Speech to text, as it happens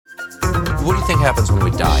What do you think happens when we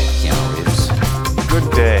die, Keanu Reeves?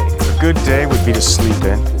 Good day. A good day would be to sleep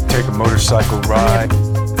in, take a motorcycle ride.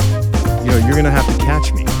 You know, you're gonna have to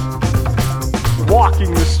catch me.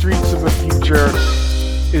 Walking the streets of the future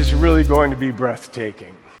is really going to be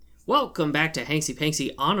breathtaking. Welcome back to Hanksy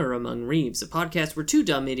Panksy Honor Among Reeves, a podcast where two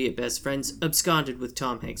dumb idiot best friends absconded with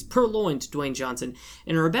Tom Hanks, purloined Dwayne Johnson,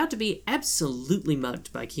 and are about to be absolutely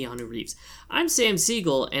mugged by Keanu Reeves. I'm Sam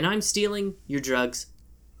Siegel, and I'm stealing your drugs.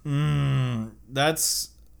 That's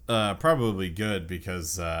probably good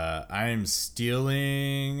because I'm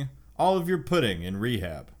stealing all of your pudding in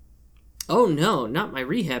rehab. Oh no, not my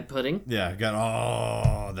rehab pudding. Yeah, I got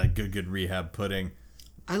all that good rehab pudding.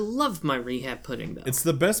 I love my rehab pudding, though. It's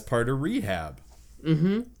the best part of rehab.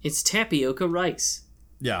 Mm-hmm. It's tapioca rice.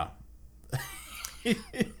 Yeah.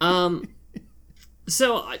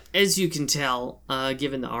 So, as you can tell,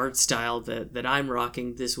 given the art style that I'm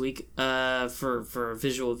rocking this week for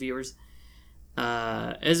visual viewers,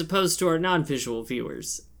 as opposed to our non-visual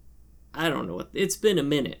viewers, I don't know. It's been a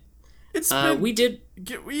minute. I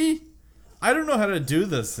don't know how to do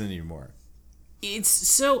this anymore.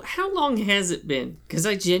 So, how long has it been? Because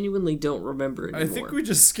I genuinely don't remember anymore. I think we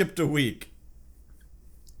just skipped a week.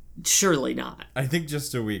 Surely not. I think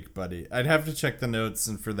just a week, buddy. I'd have to check the notes,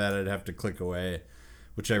 and for that I'd have to click away,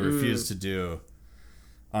 which I refuse to do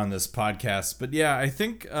on this podcast. But yeah, I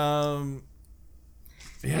think, Actually,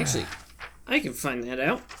 I can find that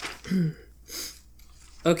out.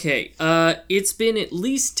 Okay, it's been at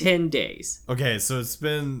least 10 days. Okay, so it's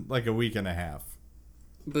been like a week and a half.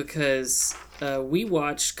 Because we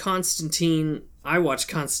watched Constantine. I watched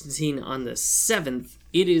Constantine on the 7th.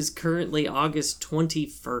 It is currently August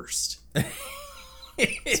 21st.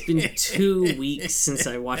 It's been 2 weeks since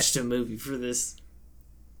I watched a movie for this.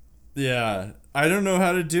 Yeah, I don't know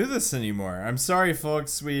how to do this anymore. I'm sorry,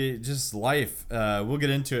 folks. We just life. We'll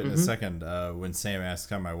get into it in a second when Sam asks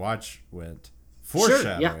how my watch went.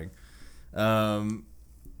 Foreshadowing. Sure, yeah.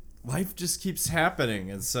 Life just keeps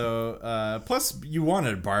happening, and so plus you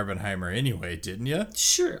wanted Barbenheimer anyway, didn't you?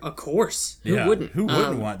 Sure, of course. Who wouldn't? Who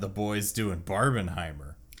wouldn't want the boys doing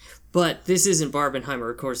Barbenheimer? But this isn't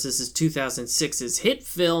Barbenheimer, of course. This is 2006's hit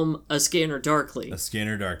film A Scanner Darkly. A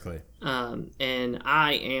Scanner Darkly. And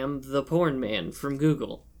I am the porn man from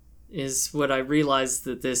Google, is what I realized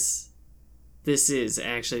that this is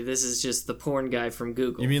actually. This is just the porn guy from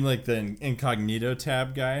Google. You mean like the incognito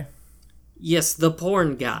tab guy? Yes, the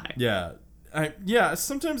porn guy. Yeah.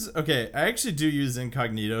 Sometimes, okay, I actually do use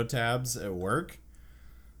incognito tabs at work.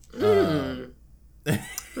 For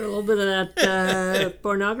a little bit of that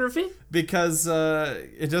pornography? Because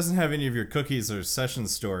it doesn't have any of your cookies or session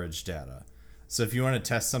storage data. So if you want to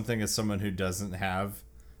test something as someone who doesn't have,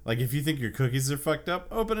 like if you think your cookies are fucked up,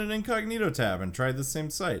 open an incognito tab and try the same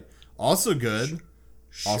site. Also good.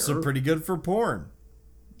 Sure. Also pretty good for porn.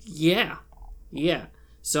 Yeah. Yeah.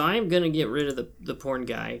 So I'm going to get rid of the porn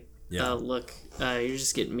guy. Yeah. Look, you're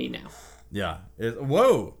just getting me now. Yeah.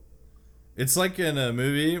 Whoa. It's like in a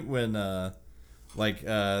movie when the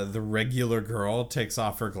regular girl takes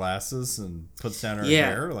off her glasses and puts down her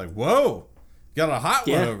hair. Like, whoa, got a hot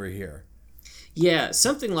one over here. Yeah,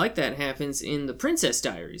 something like that happens in The Princess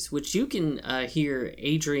Diaries, which you can hear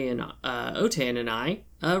Adrian Otan and I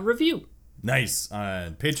review. Nice.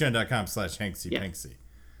 On patreon.com/HanksyPanksy.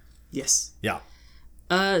 Yes. Yeah.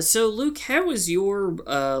 So, Luke, how was your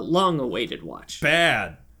long-awaited watch?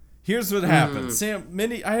 Bad. Here's what happened. Sam,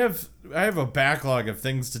 I have a backlog of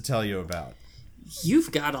things to tell you about.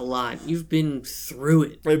 You've got a lot. You've been through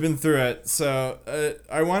it. I've been through it. So, do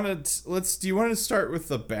you want to start with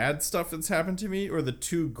the bad stuff that's happened to me or the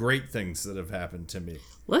two great things that have happened to me?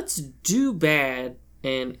 Let's do bad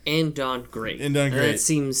and end on great. End on great. That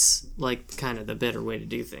seems like kind of the better way to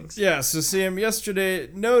do things. Yeah, so Sam, yesterday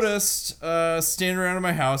noticed standing around in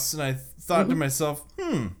my house, and I thought to myself,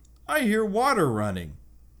 I hear water running.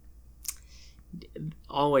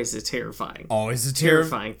 Always a terrifying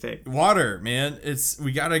thing. Water, man.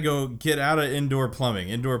 We gotta go get out of indoor plumbing.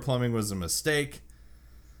 Indoor plumbing was a mistake.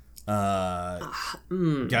 Gotta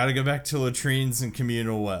go back to latrines and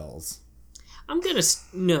communal wells. I'm gonna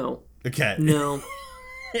no. Okay. No.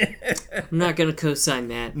 I'm not gonna co-sign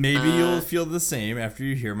that. Maybe you'll feel the same after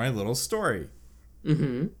you hear my little story.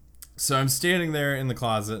 Mm-hmm. So I'm standing there in the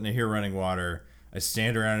closet and I hear running water. I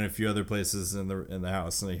stand around in a few other places in the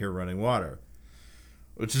house and I hear running water.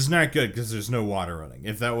 Which is not good because there's no water running,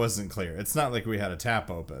 if that wasn't clear. It's not like we had a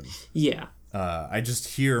tap open. Yeah. I just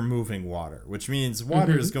hear moving water, which means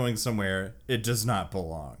water is going somewhere it does not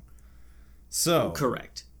belong. So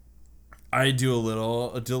correct. I do a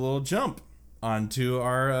little jump onto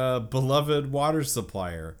our beloved water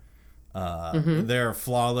supplier, They're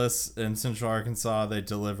flawless in Central Arkansas. They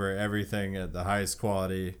deliver everything at the highest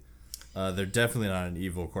quality. They're definitely not an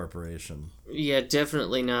evil corporation. Yeah,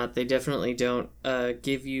 definitely not. They definitely don't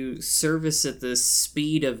give you service at the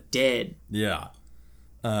speed of dead. Yeah.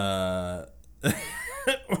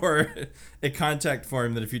 Or a contact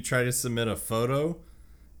form that if you try to submit a photo,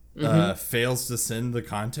 fails to send the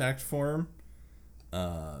contact form.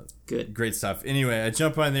 Good. Great stuff. Anyway, I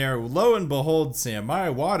jump on there. Lo and behold, Sam, my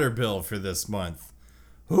water bill for this month.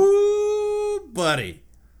 Ooh, buddy.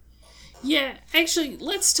 Yeah, actually,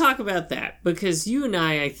 let's talk about that, because you and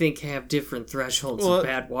I think, have different thresholds of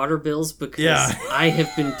bad water bills, because I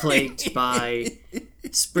have been plagued by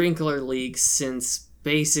sprinkler leaks since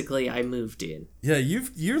basically I moved in. Yeah,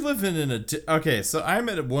 you're living in a... Okay, so I'm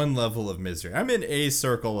at one level of misery. I'm in a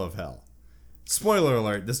circle of hell. Spoiler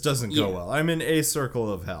alert, this doesn't go well. I'm in a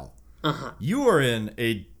circle of hell. Uh-huh. You are in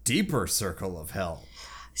a deeper circle of hell.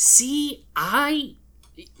 See,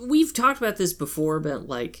 we've talked about this before, about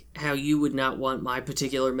like how you would not want my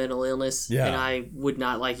particular mental illness, and I would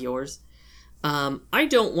not like yours. I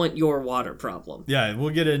don't want your water problem. Yeah,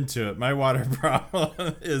 we'll get into it. My water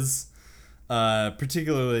problem is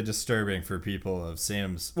particularly disturbing for people of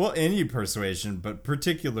Sam's, well, any persuasion, but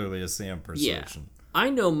particularly a Sam persuasion. Yeah, I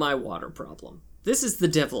know my water problem. This is the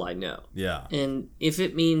devil I know. Yeah. And if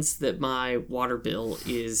it means that my water bill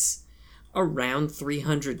is around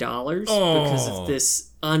 $300 because of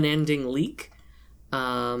this unending leak,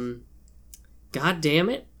 god damn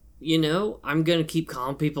it, I'm gonna keep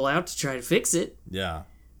calling people out to try to fix it. Yeah.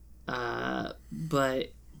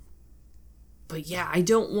 But yeah, I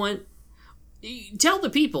don't want... Tell the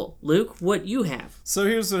people, Luke, what you have. So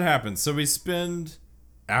here's what happens. So we spend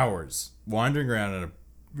hours wandering around in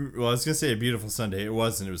I was gonna say a beautiful Sunday. It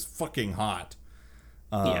wasn't. It was fucking hot.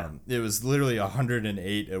 It was literally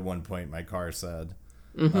 108 at one point, my car said.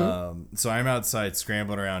 So I'm outside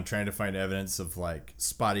scrambling around trying to find evidence of like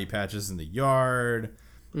spotty patches in the yard.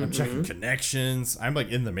 I'm checking connections. I'm like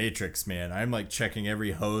in the Matrix, man. I'm like checking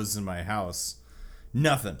every hose in my house.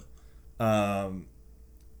 Nothing.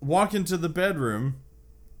 Walk into the bedroom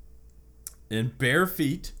in bare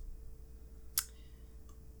feet.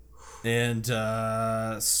 And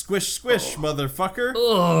squish, squish, motherfucker.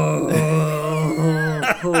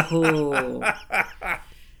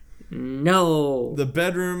 No. The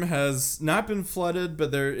bedroom has not been flooded,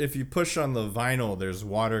 but if you push on the vinyl, there's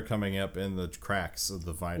water coming up in the cracks of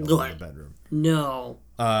the vinyl in the bedroom. No.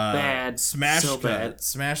 Bad. Smash so cut. bad.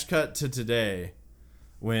 Smash cut to today,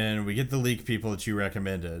 when we get the leak people that you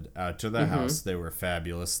recommended out to the house. They were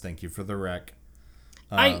fabulous. Thank you for the rec.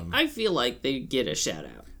 I feel like they get a shout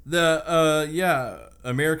out. The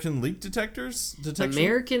American Leak Detection.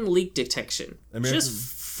 American Leak Detection.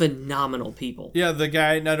 Just phenomenal people. Yeah, the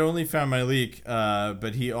guy not only found my leak,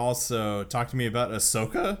 but he also talked to me about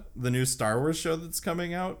Ahsoka, the new Star Wars show that's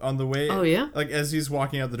coming out on the way. Oh, yeah? Like, as he's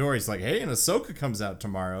walking out the door, he's like, hey, and Ahsoka comes out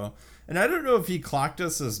tomorrow. And I don't know if he clocked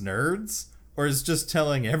us as nerds or is just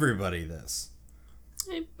telling everybody this.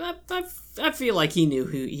 I feel like he knew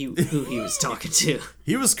who he was talking to.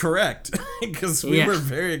 He was correct, because we were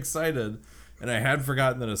very excited, and I had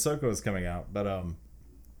forgotten that Ahsoka was coming out. But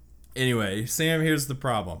anyway, Sam, here's the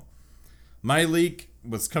problem. My leak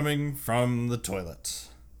was coming from the toilet.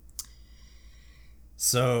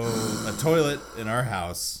 So a toilet in our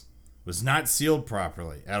house was not sealed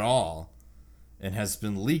properly at all, and has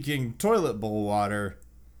been leaking toilet bowl water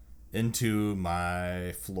into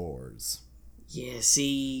my floors. Yeah,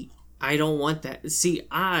 see, I don't want that. See,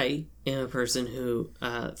 I am a person who,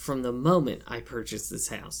 from the moment I purchased this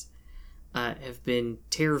house, have been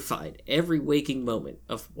terrified every waking moment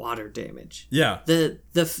of water damage. Yeah.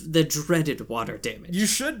 The dreaded water damage. You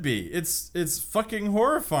should be. It's fucking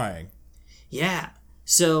horrifying. Yeah.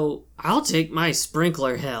 So I'll take my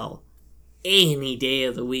sprinkler hell any day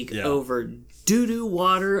of the week over doo-doo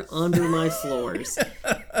water under my floors.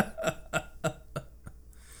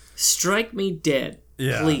 Strike me dead,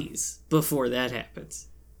 please, before that happens.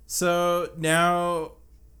 So now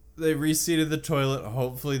they reseated the toilet.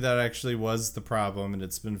 Hopefully that actually was the problem and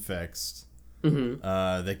it's been fixed.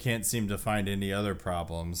 They can't seem to find any other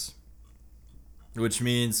problems, which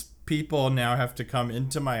means people now have to come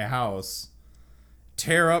into my house,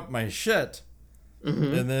 tear up my shit,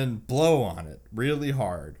 and then blow on it really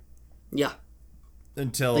hard. Yeah.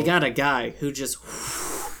 Until they got a guy who just...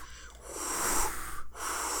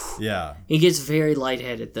 Yeah. He gets very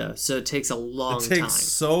lightheaded, though, so it takes a long time. It takes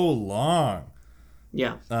so long.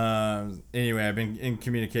 Yeah. Anyway, I've been in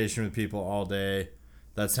communication with people all day.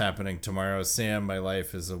 That's happening tomorrow. Sam, my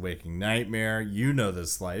life is a waking nightmare. You know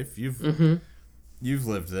this life. You've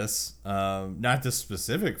lived this. Not this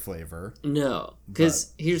specific flavor. No,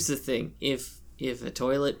 because here's the thing: if a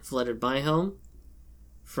toilet flooded my home,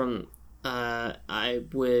 I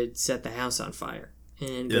would set the house on fire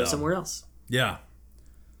and go somewhere else. Yeah,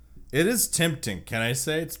 it is tempting. Can I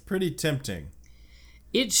say it's pretty tempting?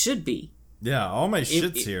 It should be. Yeah, all my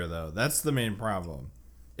shit's here though. That's the main problem.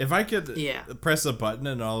 If I could press a button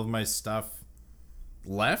and all of my stuff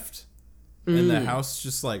left, and the house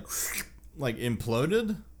just like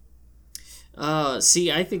imploded.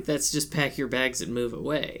 See, I think that's just pack your bags and move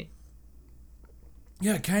away.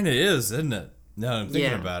 Yeah, it kind of is, isn't it? No, I'm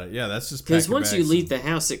thinking about it. Yeah, that's just because once you leave the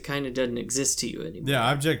house, it kind of doesn't exist to you anymore. Yeah,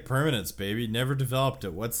 object permanence, baby. Never developed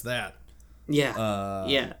it. What's that?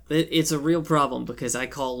 Yeah, it's a real problem because I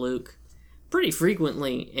call Luke pretty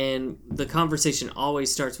frequently, and the conversation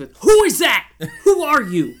always starts with, "Who is that? Who are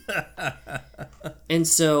you?" And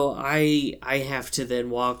so I have to then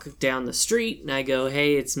walk down the street, and I go,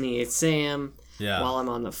 "Hey, it's me, it's Sam." Yeah. While I'm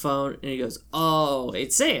on the phone, and he goes, "Oh,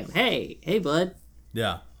 it's Sam. Hey, bud."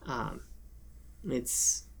 Yeah.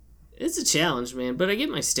 It's a challenge, man, but I get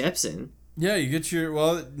my steps in. Yeah, you get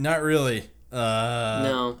your not really.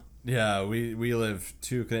 No. Yeah, we live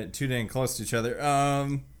too dang close to each other.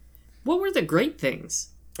 What were the great things?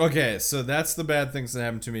 Okay, so that's the bad things that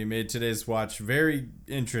happened to me. Made today's watch very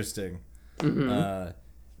interesting. Mm-hmm.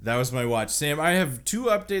 That was my watch. Sam, I have 2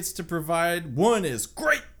 updates to provide. One is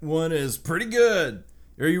great. One is pretty good.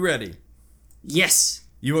 Are you ready? Yes.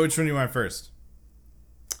 Which one do you want first?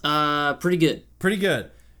 Pretty good. Pretty good.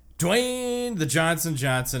 Dwayne the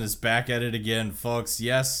Johnson is back at it again, folks.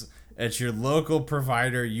 Yes, at your local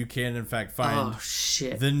provider, you can in fact find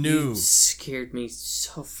the new. You scared me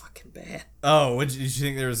so fucking bad. Oh, did you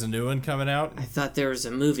think there was a new one coming out? I thought there was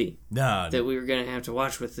a movie. No, that we were gonna have to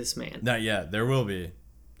watch with this man. Not yet. There will be,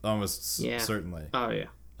 almost certainly. Oh yeah.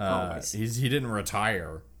 Always. He didn't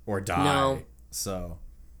retire or die. No. So.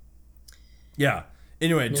 Yeah.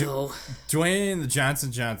 Anyway, no. Dwayne the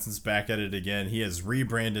Johnson's back at it again. He has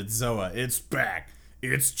rebranded Zoa. It's back.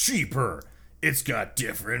 It's cheaper. It's got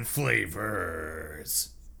different flavors.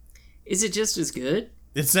 Is it just as good?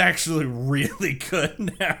 It's actually really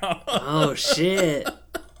good now. Oh, shit.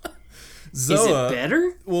 Zoa, is it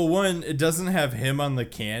better? Well, one, it doesn't have him on the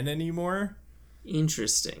can anymore.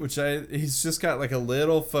 Interesting. He's just got like a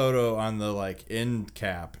little photo on the end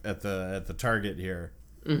cap at the Target here.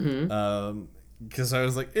 Mm-hmm. Because I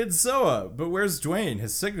was like, it's Zoa, but where's Dwayne?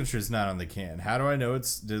 His signature's not on the can. How do I know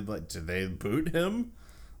did they boot him?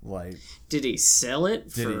 Did he sell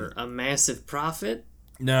it for a massive profit?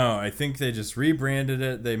 No, I think they just rebranded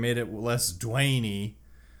it. They made it less Dwayne-y.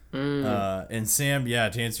 And Sam, to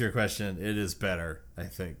answer your question, it is better, I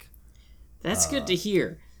think. That's good to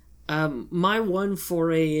hear. My one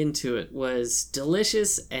foray into it was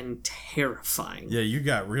delicious and terrifying. Yeah, you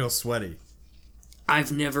got real sweaty.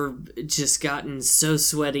 I've never just gotten so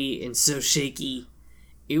sweaty and so shaky.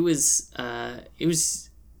 It was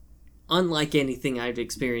unlike anything I've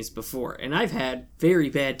experienced before, and I've had very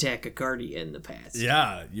bad tachycardia in the past.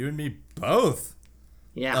 Yeah, you and me both.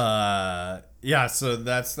 Yeah. So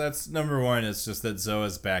that's number one. It's just that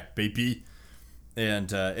Zoa's back, baby, and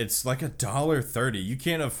it's like $1.30. You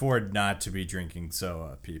can't afford not to be drinking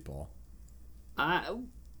Zoa, people.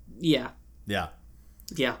 Yeah. Yeah.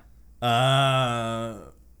 Yeah. The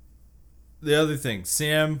other thing,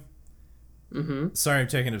 Sam. Mm-hmm. Sorry I'm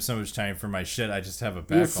taking up so much time for my shit. I just have a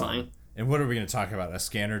backlog. You're fine. And what are we going to talk about? A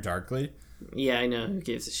Scanner Darkly? Yeah, I know. Who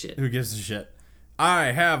gives a shit? Who gives a shit? I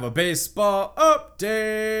have a baseball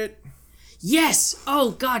update. Yes!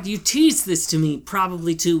 Oh, God, you teased this to me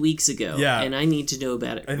probably 2 weeks ago. Yeah. And I need to know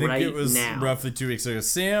about it right now. I think it was roughly 2 weeks ago.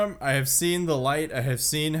 Sam, I have seen the light. I have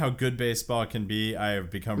seen how good baseball can be. I have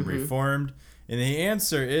become reformed. And the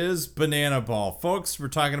answer is Banana Ball. Folks, we're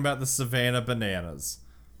talking about the Savannah Bananas.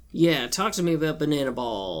 Yeah, talk to me about Banana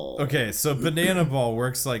Ball. Okay, so Banana Ball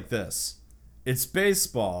works like this. It's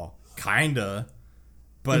baseball, kinda,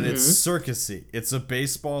 but it's circusy. It's a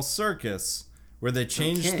baseball circus where they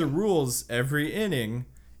change the rules every inning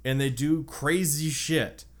and they do crazy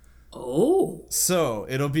shit. Oh. So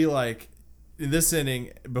it'll be like, in this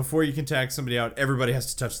inning, before you can tag somebody out, everybody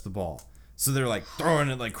has to touch the ball. So they're like throwing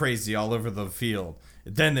it like crazy all over the field.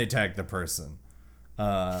 Then they tag the person.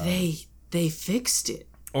 They fixed it.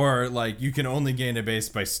 Or like you can only gain a base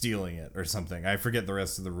by stealing it or something. I forget the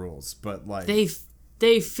rest of the rules, but like they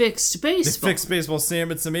fixed baseball. They fixed baseball,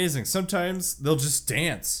 Sam. It's amazing. Sometimes they'll just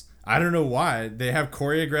dance. I don't know why. They have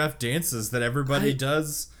choreographed dances that everybody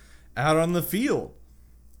does out on the field.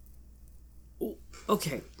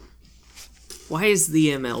 Okay. Why is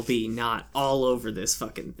the MLB not all over this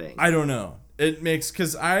fucking thing? I don't know. It makes,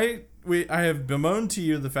 because I I have bemoaned to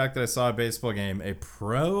you the fact that I saw a baseball game, an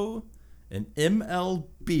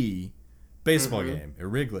MLB baseball game at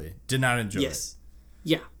Wrigley. Did not enjoy it.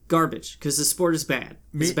 Yeah, garbage, because the sport is bad.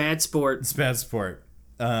 It's a bad sport. It's a bad sport.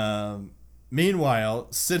 Meanwhile,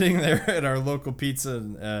 sitting there at our local pizza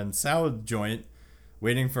and salad joint,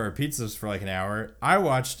 waiting for our pizzas for like an hour, I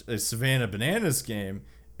watched a Savannah Bananas game,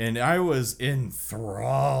 and I was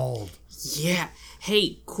enthralled. Yeah.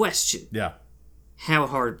 Hey, question. Yeah. How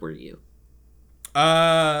hard were you?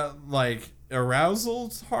 Like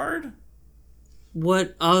arousal hard?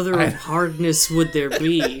 What other hardness would there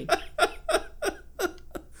be?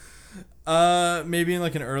 Maybe in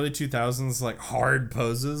like an early 2000s, like hard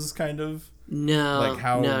poses, kind of. No, like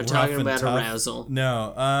how no, talking and about tough. arousal.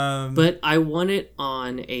 No, but I want it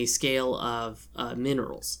on a scale of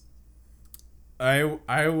minerals.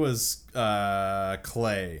 I was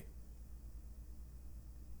clay.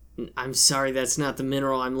 I'm sorry, that's not the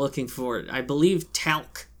mineral I'm looking for. I believe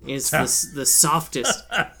talc is the softest.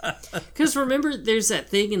 Because remember, there's that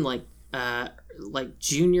thing in like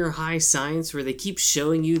junior high science where they keep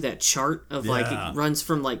showing you that chart of like it runs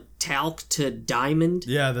from like talc to diamond.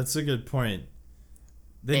 Yeah, that's a good point.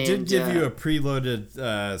 They did give you a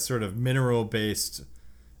preloaded sort of mineral based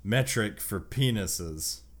metric for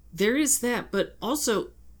penises. There is that, but also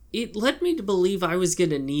it led me to believe I was going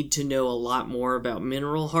to need to know a lot more about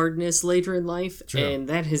mineral hardness later in life, and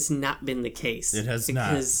that has not been the case. It has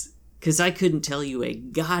not. Because I couldn't tell you a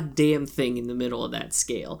goddamn thing in the middle of that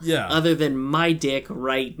scale. Yeah. Other than my dick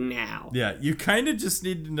right now. Yeah, you kind of just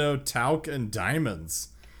need to know talc and diamonds.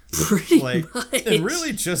 Pretty much. And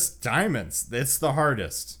really just diamonds. It's the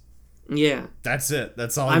hardest. Yeah. That's it.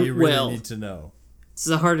 That's all you really need to know. It's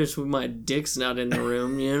the hardest when my dick's not in the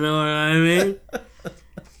room, you know what I mean?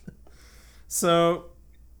 So,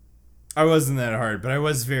 I wasn't that hard, but I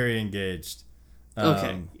was very engaged.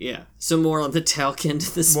 Okay, yeah. So more on the talc end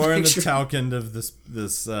of the spectrum. More on the talc end of this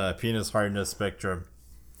penis hardness spectrum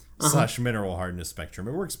 / mineral hardness spectrum.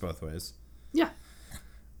 It works both ways. Yeah.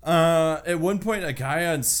 At one point, a guy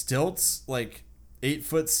on stilts, like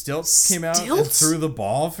 8-foot stilts, came out and threw the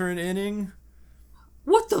ball for an inning.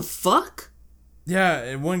 What the fuck? Yeah,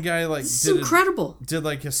 and one guy this is incredible. Did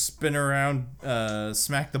like a spin around,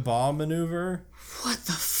 smack the ball maneuver. What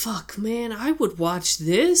the fuck, man? I would watch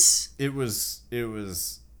this. It was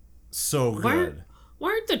so good. Why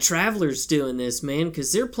aren't the Travelers doing this, man?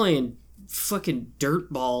 Because they're playing fucking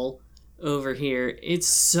dirt ball over here. It's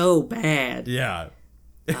so bad. Yeah.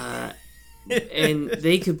 And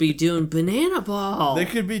they could be doing banana ball. They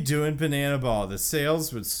could be doing banana ball. The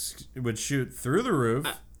sales would shoot through the roof.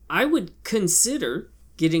 I would consider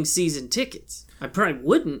getting season tickets. I probably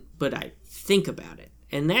wouldn't, but I'd think about it.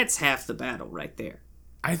 And that's half the battle right there.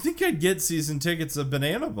 I think I'd get season tickets of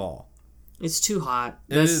banana ball. It's too hot.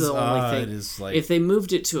 That's the only thing. It is like, if they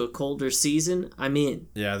moved it to a colder season, I'm in.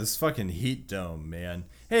 Yeah, this fucking heat dome, man.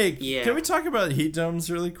 Hey, can we talk about heat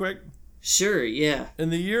domes really quick? Sure, yeah. In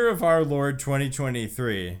the year of our Lord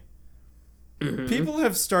 2023, people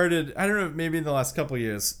have started, I don't know, maybe in the last couple of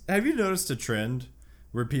years, have you noticed a trend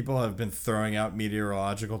where people have been throwing out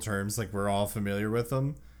meteorological terms like we're all familiar with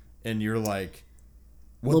them, and you're like,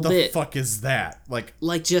 what the fuck is that?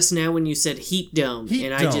 Like just now when you said heat dome,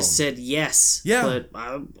 I just said yes. Yeah.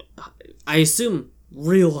 But I assume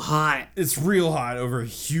real hot. It's real hot over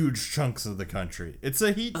huge chunks of the country. It's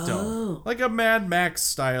a heat dome. Like a Mad Max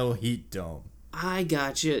style heat dome. I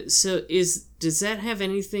gotcha. So does that have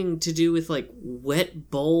anything to do with like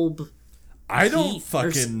wet bulb? I don't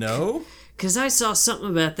fucking know. Because I saw something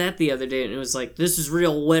about that the other day, and it was like, this is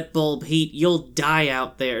real wet bulb heat. You'll die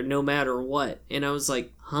out there no matter what. And I was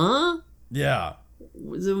like, huh? Yeah.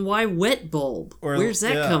 Then why wet bulb? Where's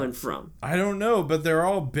that coming from? I don't know, but they're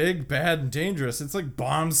all big, bad, and dangerous. It's like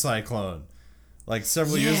bomb cyclone. Like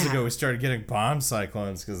several years ago, we started getting bomb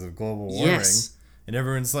cyclones because of global warming. Yes. And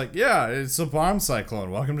everyone's like, yeah, it's a bomb cyclone.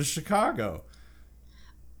 Welcome to Chicago.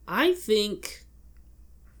 I think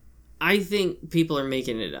people are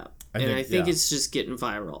making it up. I think it's just getting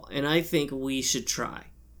viral. And I think we should try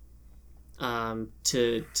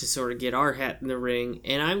to sort of get our hat in the ring.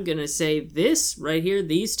 And I'm going to say this right here,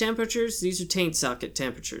 these temperatures, these are taint socket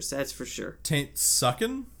temperatures. That's for sure. Taint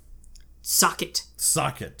sucking? Socket.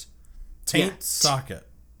 Taint socket.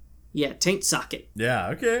 Yeah, taint socket. Yeah,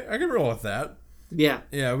 okay. I can roll with that. Yeah.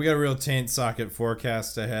 Yeah, we got a real taint socket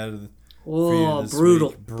forecast ahead. Oh,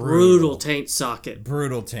 brutal taint socket.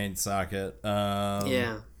 Brutal taint socket.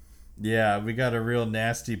 Yeah. Yeah, we got a real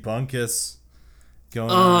nasty bunkus going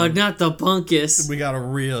on. Oh, not the bunkus. We got a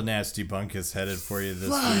real nasty bunkus headed for you this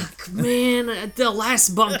week. Man. The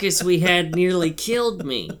last bunkus we had nearly killed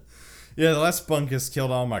me. Yeah, the last bunkus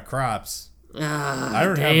killed all my crops.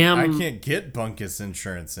 I can't get bunkus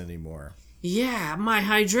insurance anymore. Yeah, my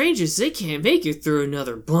hydrangeas, they can't make it through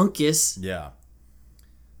another bunkus. Yeah.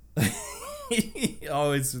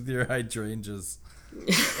 Always with your hydrangeas.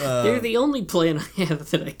 They're the only plant I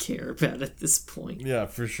have that I care about at this point. Yeah,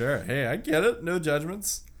 for sure. Hey, I get it. No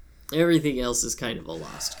judgments. Everything else is kind of a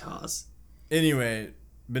lost cause. Anyway,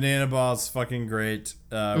 Banana Ball's fucking great.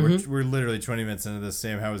 We're literally 20 minutes into this.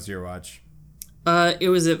 Sam, how was your watch? It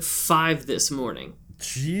was at 5 this morning.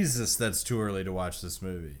 Jesus, that's too early to watch this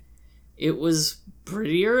movie. It was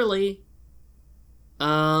pretty early.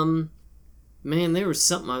 Man, there was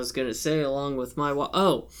something I was going to say along with my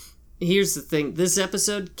here's the thing. This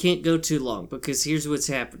episode can't go too long because here's what's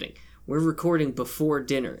happening. We're recording before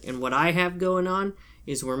dinner, and what I have going on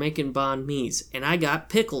is we're making banh mi's, and I got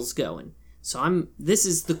pickles going. So this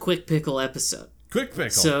is the quick pickle episode. Quick pickle.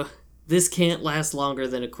 So this can't last longer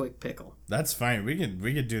than a quick pickle. That's fine. We can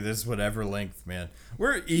do this whatever length, man.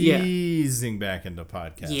 We're easing back into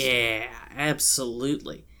podcasting. Yeah,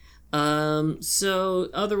 absolutely. So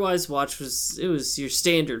otherwise watch was your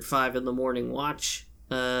standard 5 a.m. watch.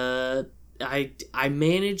 I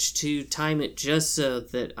managed to time it just so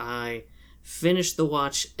that I finished the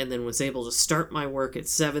watch and then was able to start my work at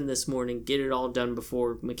 7 this morning, get it all done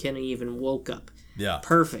before McKenna even woke up. Yeah.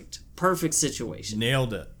 Perfect situation.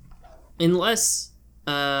 Nailed it. Unless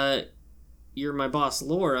you're my boss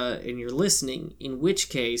Laura and you're listening, in which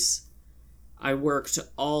case I worked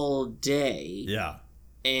all day. Yeah.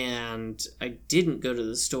 And I didn't go to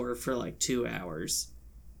the store for like 2 hours.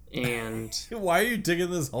 And why are you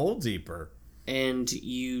digging this hole deeper? And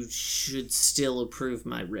you should still approve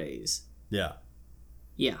my raise. Yeah.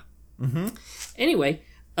 Yeah. Mm-hmm. Anyway,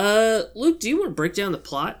 Luke, do you want to break down the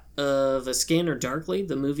plot of A Scanner Darkly,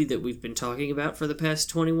 the movie that we've been talking about for the past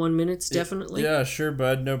 21 minutes, definitely? Yeah, sure,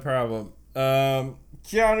 bud. No problem.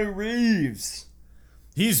 Keanu Reeves.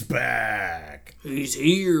 He's back. He's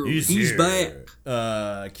here. He's back.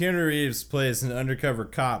 Keanu Reeves plays an undercover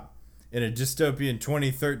cop in a dystopian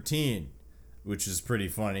 2013, which is pretty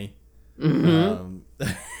funny. Mm-hmm.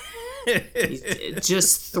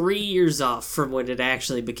 Just 3 years off from when it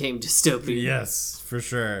actually became dystopian. Yes, for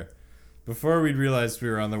sure. Before we'd realized we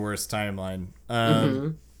were on the worst timeline.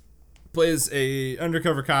 Plays a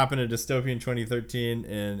undercover cop in a dystopian 2013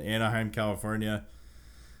 in Anaheim, California.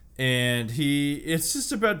 And it's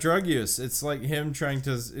just about drug use. It's like him trying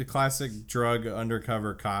to, a classic drug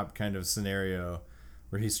undercover cop kind of scenario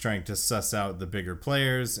where he's trying to suss out the bigger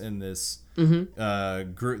players in this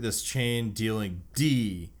group, this chain dealing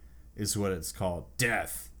D is what it's called.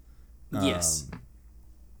 Death. Yes.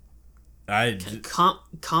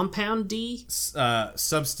 Compound D?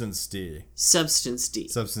 Substance D. Substance D.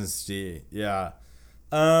 Substance D, yeah.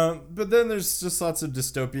 But then there's just lots of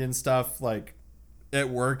dystopian stuff, like at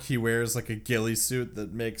work he wears like a ghillie suit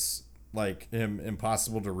that makes like him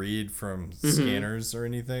impossible to read from scanners or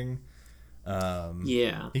anything.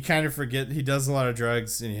 Yeah. He kind of he does a lot of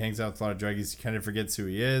drugs and he hangs out with a lot of druggies. He kind of forgets who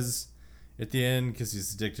he is at the end because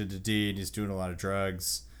he's addicted to D and he's doing a lot of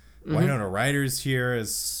drugs. Winona Ryder's here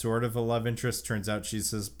as sort of a love interest. Turns out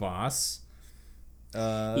she's his boss.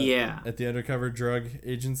 At the undercover drug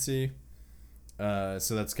agency.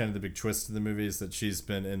 So that's kind of the big twist of the movie, is that she's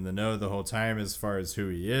been in the know the whole time as far as who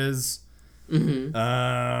he is.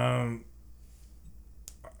 Our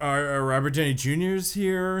Robert Downey Jr.'s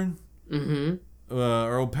here.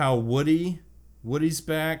 Our old pal Woody. Woody's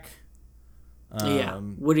back.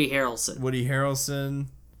 Woody Harrelson.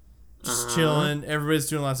 Just chilling. Everybody's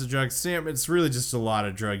doing lots of drugs. Sam, it's really just a lot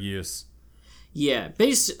of drug use. Yeah,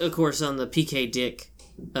 based, of course, on the P.K. Dick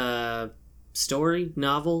novel.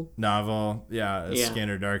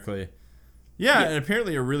 Scanner Darkly. Yeah, and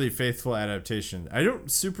apparently a really faithful adaptation. I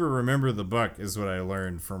don't super remember the book, is what I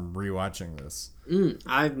learned from rewatching this.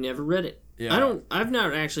 I've never read it. Yeah. I've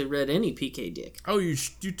not actually read any P.K. Dick. Oh, you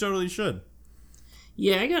totally should.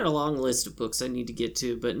 Yeah, I got a long list of books I need to get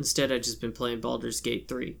to, but instead I've just been playing Baldur's Gate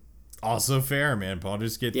 3. Also fair, man.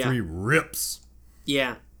 Baldur's Gate 3 rips.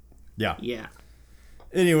 Yeah. Yeah.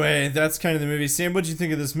 Anyway, that's kind of the movie. Sam, what'd you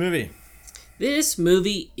think of this movie? This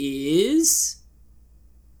movie is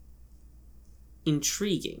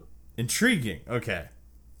intriguing. Intriguing. Okay.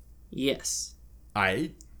 Yes.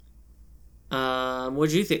 What'd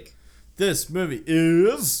you think? This movie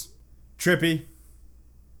is trippy.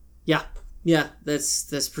 Yeah,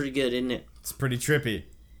 that's pretty good, isn't it? It's pretty trippy.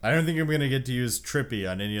 I don't think I'm going to get to use trippy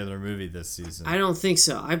on any other movie this season. I don't think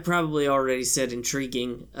so. I probably already said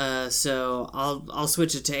intriguing, so I'll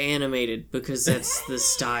switch it to animated because that's the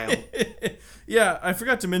style. Yeah, I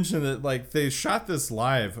forgot to mention that like they shot this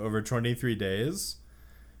live over 23 days,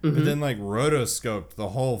 but then like rotoscoped the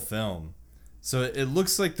whole film. So it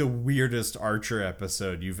looks like the weirdest Archer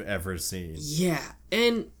episode you've ever seen. Yeah,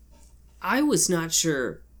 and I was not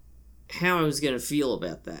sure how I was going to feel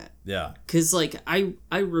about that. Yeah. Because, like, I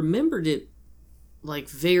remembered it, like,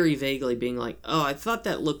 very vaguely being like, oh, I thought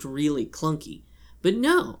that looked really clunky. But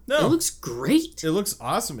no, it looks great. It looks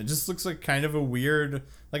awesome. It just looks like kind of a weird,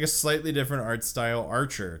 like a slightly different art style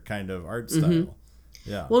Archer kind of art style.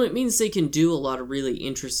 Yeah. Well, it means they can do a lot of really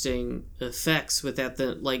interesting effects without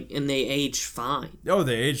and they age fine. Oh,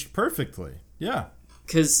 they aged perfectly. Yeah.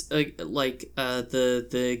 Because,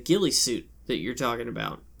 the ghillie suit that you're talking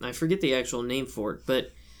about, I forget the actual name for it,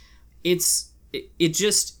 but it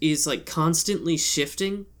just is, like, constantly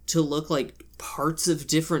shifting to look like parts of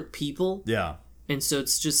different people. Yeah. And so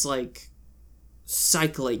it's just, like,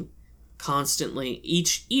 cycling constantly.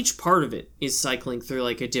 Each part of it is cycling through,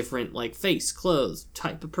 like, a different, like, face, clothes,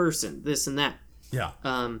 type of person, this and that. Yeah.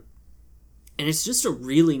 And it's just a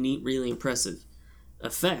really neat, really impressive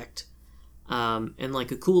effect. And,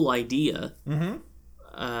 like, a cool idea.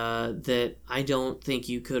 That I don't think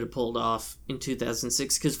you could have pulled off in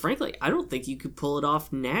 2006. Because, frankly, I don't think you could pull it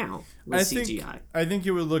off now with CGI. I think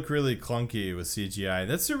it would look really clunky with CGI.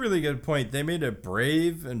 That's a really good point. They made a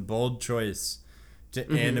brave and bold choice to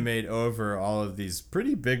animate over all of these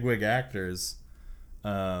pretty bigwig actors.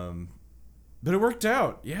 But it worked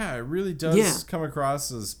out. Yeah, it really does come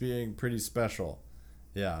across as being pretty special.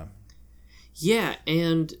 Yeah. Yeah,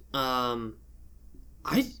 and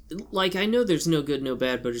I know there's no good, no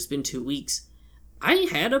bad, but it's been 2 weeks. I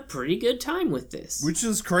had a pretty good time with this. Which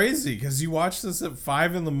is crazy, because you watched this at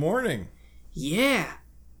 5 a.m. Yeah,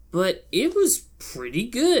 but it was pretty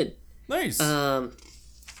good. Nice.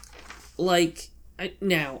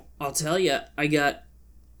 Now, I'll tell you, I got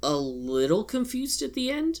a little confused at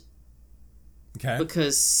the end. Okay.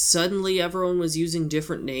 Because suddenly everyone was using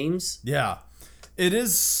different names. Yeah. It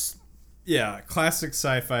is, classic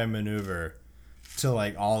sci-fi maneuver. To,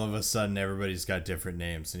 like, all of a sudden everybody's got different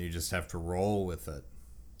names and you just have to roll with it.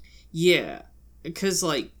 Yeah, because,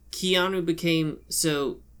 like, Keanu became...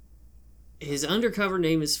 So, his undercover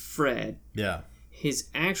name is Fred. Yeah. His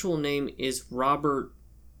actual name is Robert...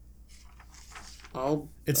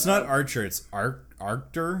 It's not Archer, it's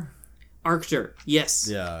Arctur? Arctur, yes.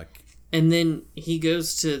 Yeah. And then he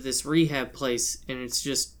goes to this rehab place and it's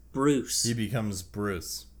just Bruce. He becomes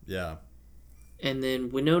Bruce, yeah. And then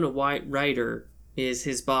Winona Ryder is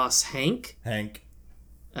his boss, Hank. And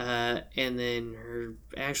then her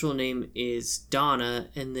actual name is Donna,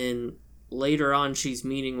 and then later on she's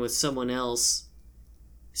meeting with someone else,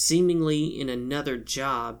 seemingly in another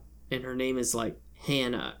job, and her name is like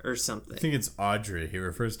Hannah or something. I think it's Audrey. He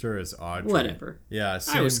refers to her as Audrey. Whatever. Yeah.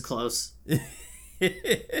 I was close.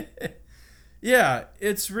 Yeah,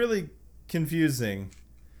 it's really confusing.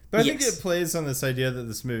 But I think it plays on this idea that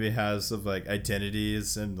this movie has of, like,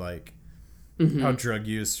 identities and, like, how drug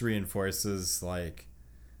use reinforces, like,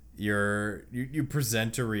 you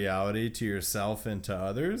present a reality to yourself and to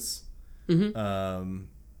others. And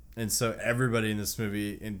so everybody in this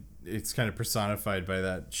movie, it's kind of personified by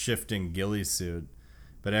that shifting ghillie suit.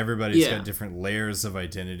 But everybody's got different layers of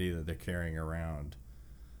identity that they're carrying around.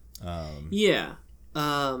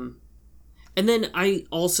 And then I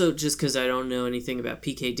also, just because I don't know anything about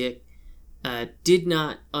PK Dick, did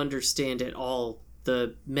not understand at all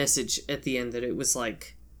the message at the end that it was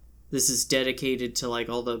like, this is dedicated to, like,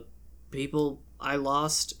 all the people I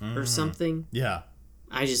lost or something. Yeah.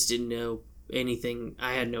 I just didn't know anything.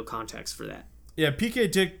 I had no context for that. Yeah,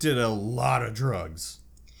 PK Dick did a lot of drugs.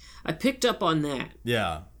 I picked up on that.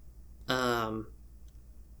 Yeah.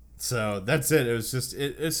 So that's it. It was just...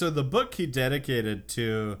 So the book he dedicated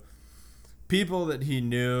to people that he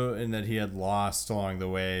knew and that he had lost along the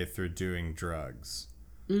way through doing drugs.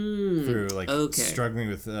 Through, like, struggling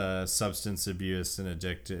with substance abuse and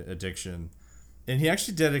addiction. And he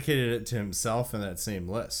actually dedicated it to himself in that same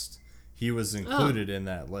list. He was included in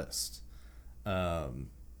that list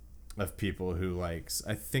of people who, like,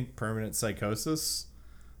 I think permanent psychosis.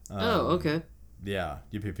 Okay. Yeah.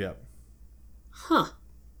 Yep. Huh.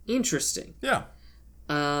 Interesting. Yeah.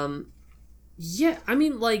 Yeah, I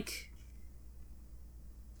mean, like...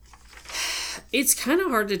 It's kind of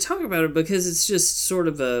hard to talk about it because it's just sort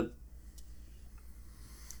of a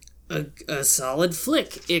solid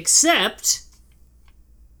flick, except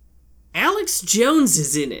Alex Jones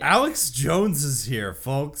is in it. Alex Jones is here,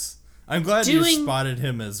 folks. I'm glad you spotted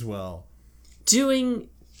him as well. Doing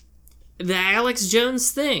the Alex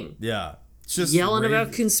Jones thing. Yeah. Just yelling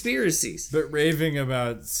about conspiracies. But raving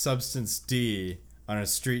about Substance D on a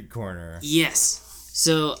street corner. Yes.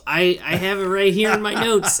 So I have it right here in my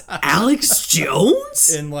notes. Alex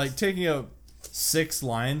Jones? And like taking up 6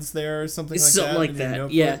 lines there or something like that. Something like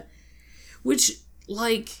that, yeah. Which,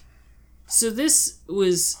 like, so this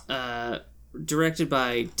was directed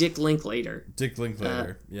by Dick Linklater. Dick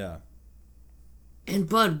Linklater, yeah. And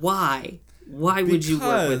Bud, why? Why would you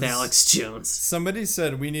work with Alex Jones? Somebody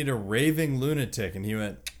said we need a raving lunatic, and he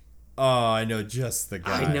went, "Oh, I know just the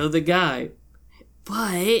guy. I know the guy."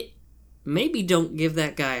 But maybe don't give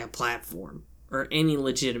that guy a platform or any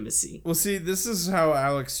legitimacy. Well, see, this is how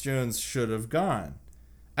Alex Jones should have gone.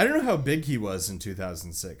 I don't know how big he was in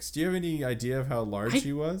 2006. Do you have any idea of how large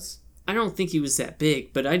he was? I don't think he was that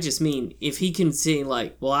big, but I just mean, if he can say,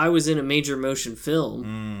 like, well, I was in a major motion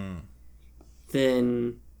film,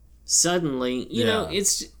 then suddenly, you know,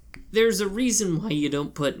 there's a reason why you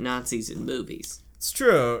don't put Nazis in movies. It's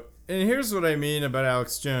true. And here's what I mean about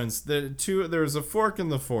Alex Jones. There was a fork in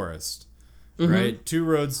the forest, right? 2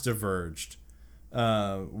 roads diverged.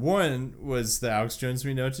 One was the Alex Jones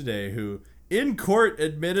we know today, who in court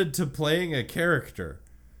admitted to playing a character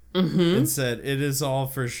and said, "It is all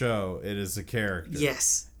for show. It is a character."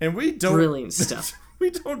 Yes. And we don't... Brilliant stuff. We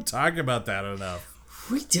don't talk about that enough.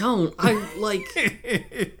 We don't.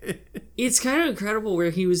 It's kind of incredible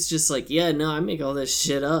where he was just like, yeah, no, I make all this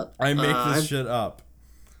shit up. I make this shit up.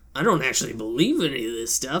 I don't actually believe any of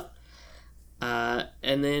this stuff. And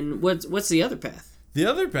then what's the other path? The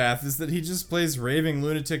other path is that he just plays raving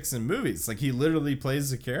lunatics in movies. Like, he literally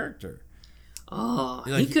plays a character. Oh,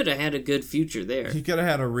 like, he could have had a good future there. He could have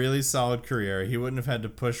had a really solid career. He wouldn't have had to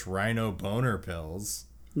push rhino boner pills.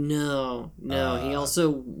 No. He also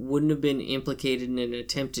wouldn't have been implicated in an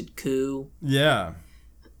attempted coup. Yeah.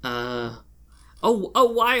 A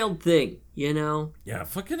wild thing, you know? Yeah,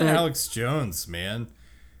 fucking Alex Jones, man.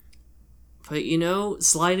 But, you know,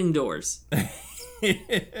 sliding doors.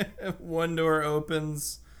 One door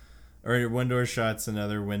opens, or one door shuts,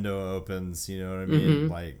 another window opens, you know what I mean?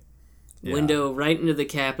 Like, yeah. Window right into the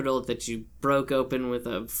Capitol that you broke open with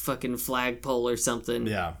a fucking flagpole or something.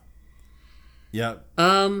 Yeah. Yep.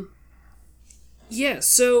 Yeah,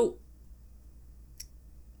 so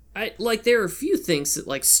there are a few things that,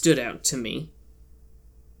 like, stood out to me.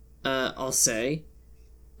 I'll say.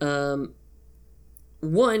 One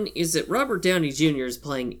is that Robert Downey Jr. is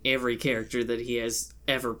playing every character that he has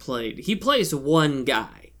ever played. He plays one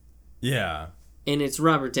guy. Yeah. And it's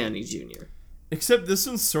Robert Downey Jr. Except this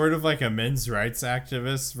one's sort of like a men's rights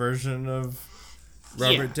activist version of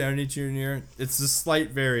Robert Downey Jr. It's a slight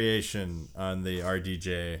variation on the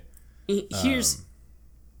RDJ.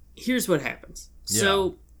 Here's what happens. Yeah.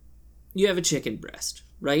 So, you have a chicken breast,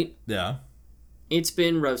 right? Yeah. It's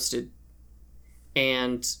been roasted.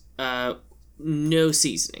 And, no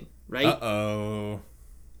seasoning, right? Uh-oh.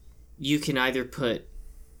 You can either put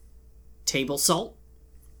table salt,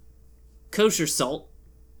 kosher salt,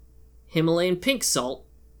 Himalayan pink salt,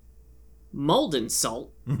 Malden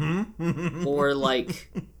salt, or,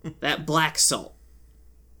 like, that black salt.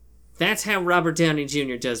 That's how Robert Downey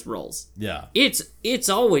Jr. does rolls. Yeah. It's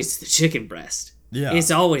always the chicken breast. Yeah.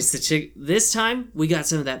 It's always the chicken. This time, we got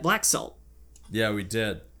some of that black salt. Yeah, we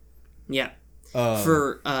did. Yeah.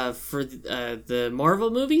 For the Marvel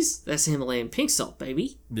movies, that's Himalayan pink salt,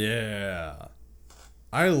 baby. Yeah.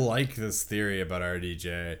 I like this theory about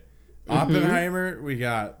RDJ. Oppenheimer, we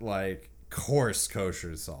got, like, coarse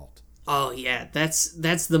kosher salt. Oh, yeah. That's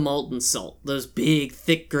the molten salt. Those big,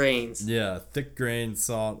 thick grains. Yeah, thick grain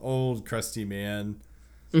salt. Old, crusty man.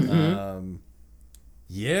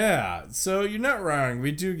 Yeah, so you're not wrong.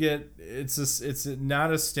 We do get... It's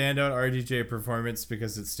not a standout RDJ performance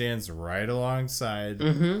because it stands right alongside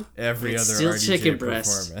every other RDJ chicken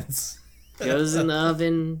performance. Goes in the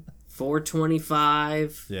oven...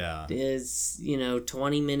 425. Yeah. Is,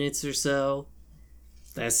 20 minutes or so.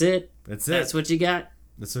 That's it. That's what you got.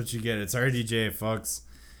 That's what you get. It's RDJ, folks.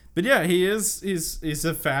 But yeah, he's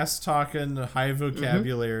a fast talking, high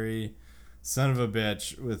vocabulary son of a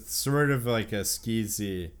bitch with sort of like a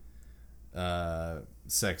skeezy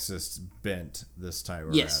sexist bent this time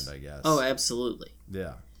around, I guess. Oh, absolutely.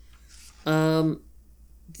 Yeah.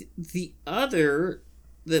 The other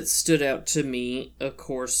that stood out to me, of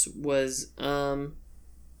course, was the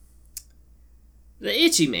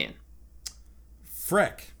Itchy Man.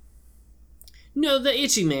 Frick. No, the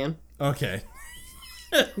Itchy Man. Okay.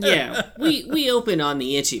 Yeah, we open on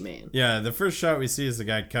the Itchy Man. Yeah, the first shot we see is the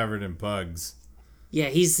guy covered in bugs. Yeah,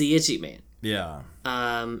 he's the Itchy Man. Yeah.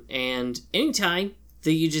 And anytime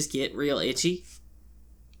that you just get real itchy,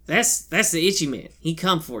 that's the Itchy Man. He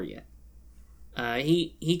come for you.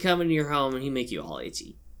 He come into your home and he make you all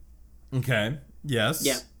itchy. Okay. Yes.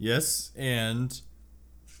 Yeah. Yes. And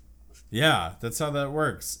Yeah, that's how that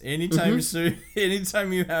works. Anytime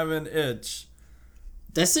anytime you have an itch,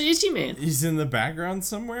 that's the Itchy Man. He's in the background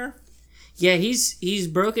somewhere? Yeah, he's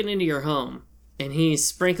broken into your home, and he's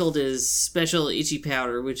sprinkled his special itchy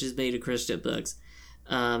powder, which is made of crushed up bugs,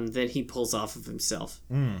 that he pulls off of himself.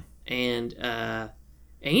 And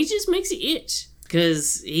he just makes you itch,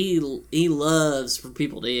 because he loves for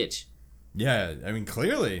people to itch. Yeah, I mean,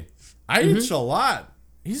 clearly. I itch a lot.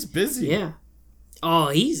 He's busy. Yeah. Oh,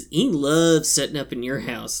 he loves setting up in your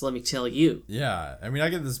house, let me tell you. Yeah, I mean, I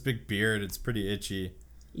get this big beard. It's pretty itchy.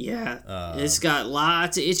 Yeah, it's got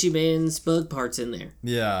lots of Itchy Man's bug parts in there.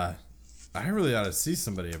 Yeah, I really ought to see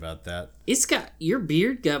somebody about that. Your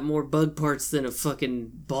beard got more bug parts than a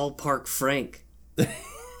fucking ballpark Frank.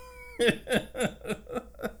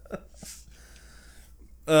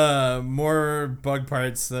 More bug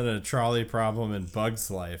parts than a trolley problem in Bug's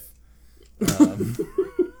life.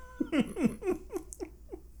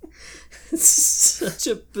 Such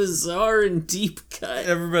a bizarre and deep cut.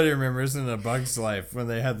 Everybody remembers in A Bug's Life when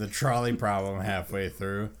they had the trolley problem halfway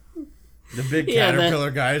through. The big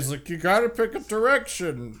caterpillar guy's like, you gotta pick a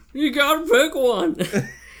direction. You gotta pick one.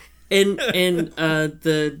 and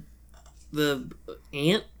the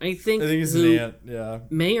ant, I think it's an ant, yeah.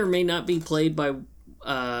 May or may not be played by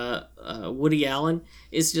Woody Allen.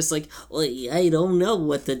 It's just like, well, I don't know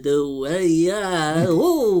what to do.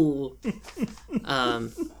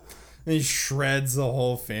 And he shreds the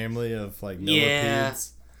whole family of like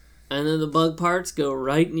millipedes. And then the bug parts go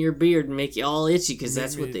right in your beard and make you all itchy, because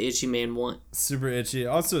that's what the Itchy Man wants. Super itchy.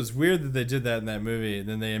 Also, it's weird that they did that in that movie, and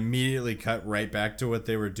then they immediately cut right back to what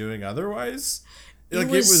they were doing otherwise. Like,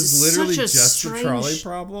 it was literally just a trolley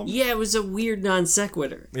problem. Yeah, it was a weird non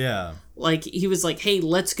sequitur. Yeah. Like, he was like, hey,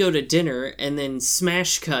 let's go to dinner, and then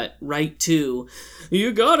smash cut right to,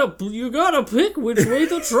 you gotta pick which way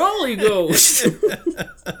the trolley goes.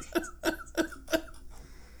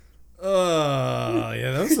 Oh,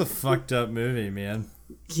 yeah, that was a fucked up movie, man.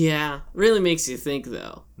 Yeah, really makes you think,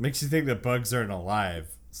 though. Makes you think that bugs aren't alive,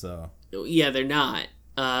 so. Yeah, they're not.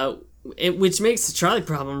 Which makes the trolley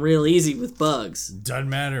problem real easy with bugs. Doesn't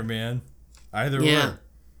matter, man. Either way.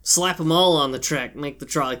 Slap them all on the track, make the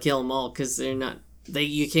trolley kill them all, because they're not.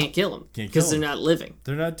 You can't kill them because they're not living.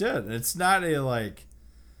 They're not dead. It's not a like,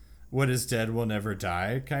 what is dead will never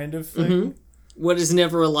die kind of thing. What is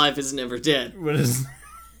never alive is never dead. What is?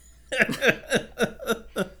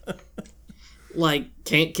 Like,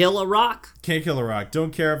 can't kill a rock. Can't kill a rock.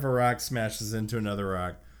 Don't care if a rock smashes into another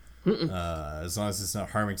rock. As long as it's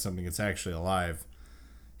not harming something that's actually alive.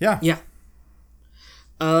 Yeah. Yeah.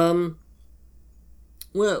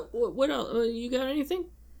 What else? You got anything?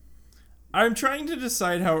 I'm trying to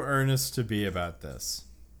decide how earnest to be about this.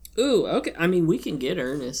 Ooh, okay. I mean, we can get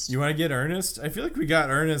earnest. You want to get earnest? I feel like we got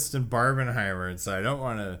earnest in Barbenheimer, and so I don't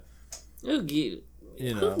want to. Who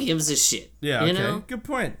gives a shit? Yeah, okay. Know? Good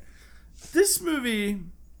point. This movie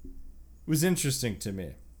was interesting to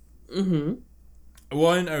me.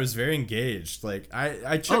 One, I was very engaged. Like,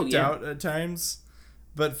 I checked out at times,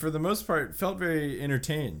 but for the most part, felt very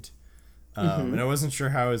entertained. And I wasn't sure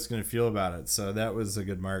how I was going to feel about it, so that was a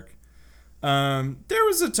good mark. There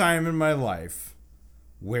was a time in my life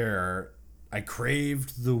where I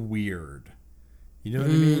craved the weird. You know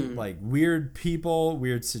what I mean? Like, weird people,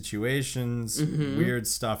 weird situations, weird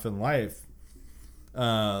stuff in life.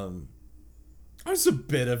 I was a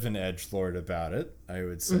bit of an edgelord about it, I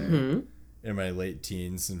would say, in my late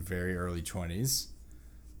teens and very early 20s.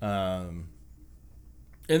 And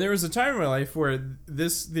there was a time in my life where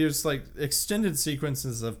there's like extended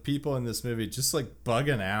sequences of people in this movie just like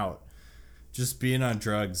bugging out, just being on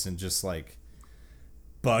drugs and just like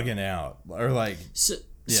bugging out, or like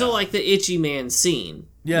so like the Itchy Man scene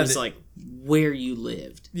was like where you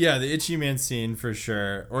lived. Yeah, the Itchy Man scene for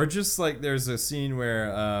sure. Or just like there's a scene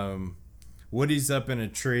where Woody's up in a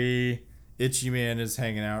tree, Itchy Man is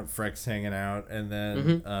hanging out, Freck's hanging out, and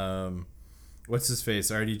then what's his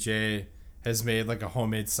face, RDJ has made like a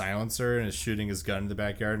homemade silencer and is shooting his gun in the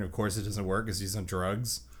backyard, and of course it doesn't work because he's on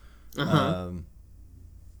drugs. And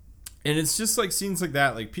it's just like scenes like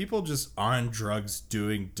that, like people just on drugs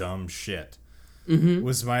doing dumb shit,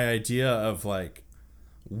 was my idea of like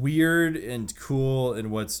weird and cool and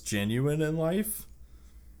what's genuine in life.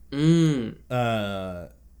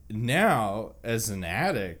 Now, as an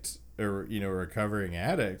addict, or recovering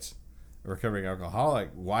alcoholic,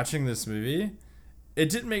 watching this movie, it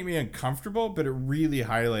didn't make me uncomfortable, but it really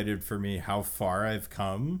highlighted for me how far I've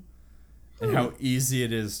come and how easy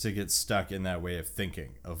it is to get stuck in that way of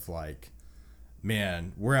thinking of like,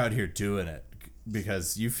 man, we're out here doing it,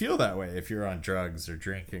 because you feel that way if you're on drugs or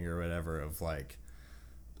drinking or whatever, of like,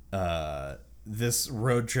 this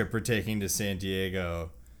road trip we're taking to San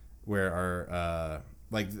Diego, where our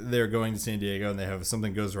they're going to San Diego and they have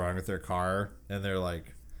something goes wrong with their car, and they're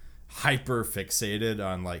like hyper fixated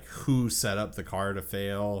on like who set up the car to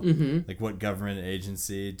fail, like what government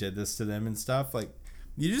agency did this to them and stuff. Like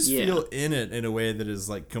you just feel in it in a way that is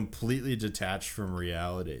like completely detached from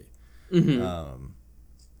reality.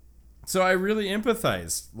 So I really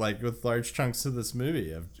empathized like with large chunks of this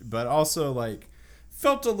movie, but also like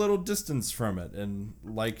felt a little distance from it and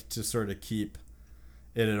like to sort of keep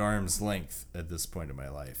it at arm's length at this point in my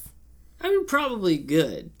life. I mean, probably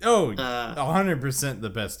good. Oh, 100% the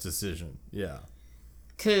best decision. Yeah.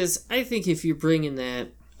 Because I think if you're bringing that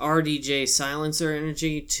RDJ silencer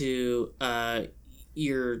energy to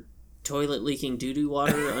your toilet leaking doo-doo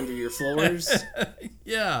water under your floors,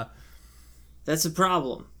 yeah, that's a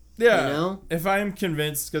problem. Yeah. You know? If I'm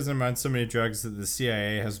convinced because I'm on so many drugs that the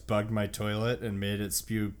CIA has bugged my toilet and made it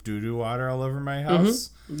spew doo-doo water all over my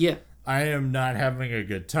house, yeah, I am not having a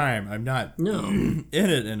good time. I'm not in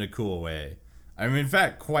it in a cool way. I'm, in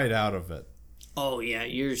fact, quite out of it. Oh, yeah,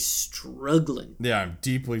 you're struggling. Yeah, I'm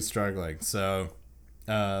deeply struggling. So,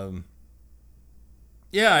 yeah,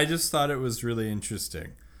 I just thought it was really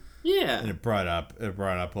interesting. Yeah. And it brought up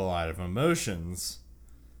a lot of emotions.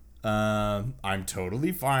 I'm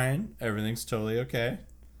totally fine. Everything's totally okay.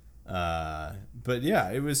 But yeah,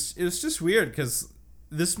 it was just weird because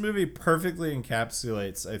this movie perfectly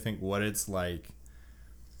encapsulates, I think, what it's like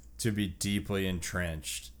to be deeply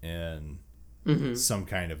entrenched in some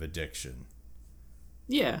kind of addiction.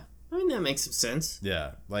 Yeah, I mean, that makes some sense.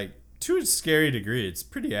 Yeah, like, to a scary degree, it's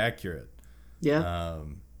pretty accurate. Yeah.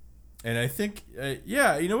 And I think,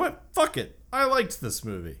 yeah, you know what? Fuck it. I liked this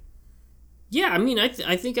movie. Yeah, I mean, I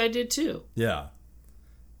think I did too. Yeah.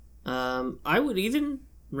 I would even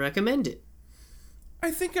recommend it. I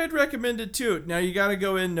think I'd recommend it too. Now you gotta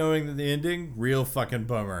go in knowing that the ending, real fucking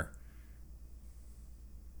bummer.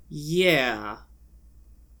 Yeah.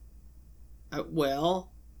 No,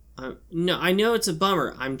 I know it's a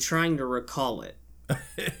bummer. I'm trying to recall it.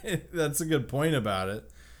 That's a good point about it.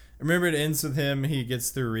 Remember, it ends with him, he gets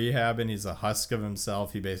through rehab and he's a husk of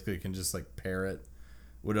himself. He basically can just like parrot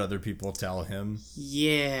what other people tell him.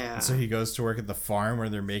 Yeah. And so he goes to work at the farm where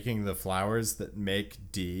they're making the flowers that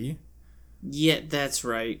make D. Yeah, that's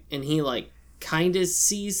right. And he like kind of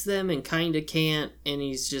sees them and kind of can't, and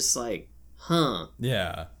he's just like, huh.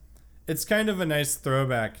 Yeah. It's kind of a nice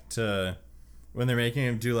throwback to when they're making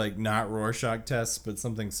him do like not Rorschach tests, but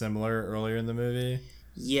something similar earlier in the movie.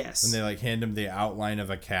 Yes. When they like hand him the outline of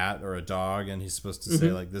a cat or a dog and he's supposed to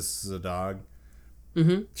say like, this is a dog.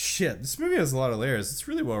 Shit, this movie has a lot of layers. It's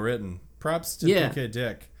really well written. Props to PK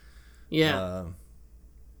Dick. Yeah.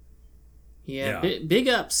 Big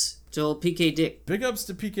ups to old PK Dick. Big ups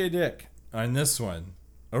to PK Dick on this one.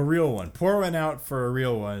 A real one. Pour one out for a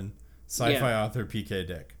real one. Sci-fi author PK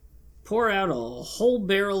Dick. Pour out a whole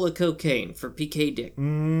barrel of cocaine for PK Dick.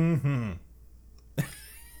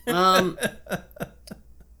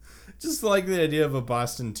 Just like the idea of a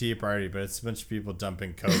Boston Tea Party, but it's a bunch of people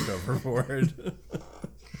dumping coke overboard.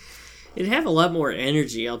 It'd have a lot more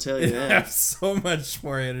energy, I'll tell you that. It'd have so much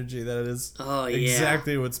more energy. That is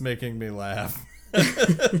exactly what's making me laugh.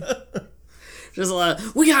 There's a lot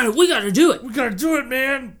of, we gotta do it. We gotta do it,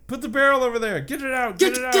 man. Put the barrel over there. Get it out.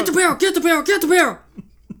 Get it out. Get the barrel.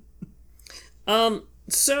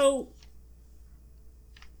 So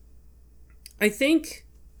I think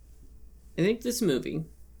this movie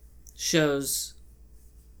shows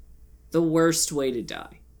the worst way to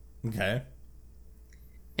die. Okay.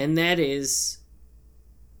 And that is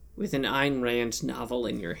with an Ayn Rand novel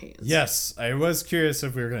in your hands. Yes, I was curious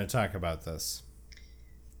if we were going to talk about this.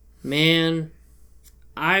 Man,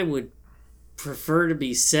 I would prefer to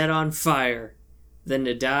be set on fire than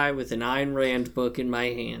to die with an Ayn Rand book in my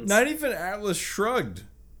hands. Not even Atlas Shrugged.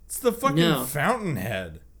 It's the fucking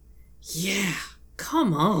Fountainhead. Yeah,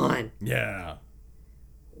 come on. Yeah.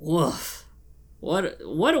 Woof. What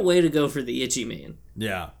a way to go for the Itchy Man.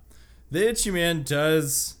 Yeah. The Itchy Man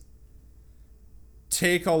does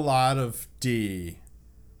take a lot of D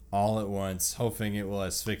all at once, hoping it will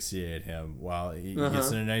asphyxiate him while he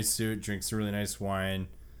gets in a nice suit, drinks a really nice wine.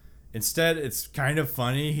 Instead, it's kind of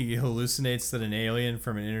funny. He hallucinates that an alien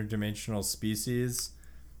from an interdimensional species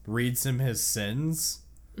reads him his sins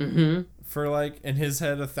for, like, in his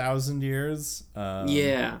head, 1,000 years.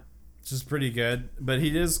 Yeah. Which is pretty good. But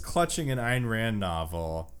he is clutching an Ayn Rand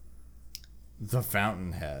novel, The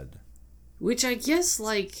Fountainhead. Which I guess,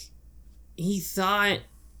 like, he thought...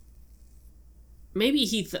 Maybe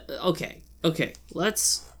he... Okay.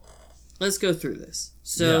 Let's go through this.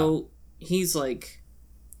 So, he's like...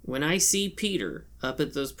 when I see Peter up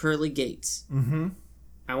at those pearly gates, Mm-hmm.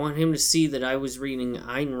 I want him to see that I was reading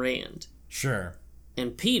Ayn Rand. Sure.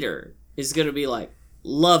 And Peter is going to be like,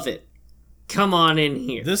 love it. Come on in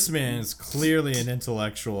here. This man is clearly an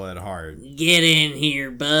intellectual at heart. Get in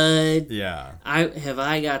here, bud. Yeah.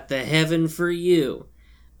 I got the heaven for you.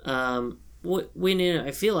 I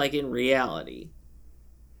feel like in reality,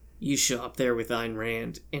 you show up there with Ayn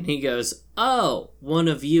Rand, and he goes, oh, one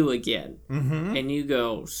of you again. Mm-hmm. And you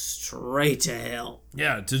go straight to hell.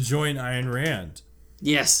 Yeah, to join Ayn Rand.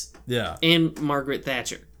 Yes. Yeah. And Margaret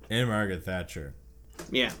Thatcher.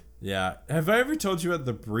 Yeah. Yeah. Have I ever told you about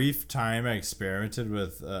the brief time I experimented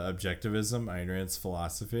with objectivism, Ayn Rand's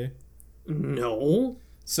philosophy? No.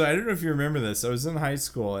 So I don't know if you remember this. I was in high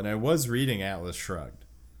school, and I was reading Atlas Shrugged.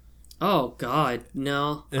 Oh, God.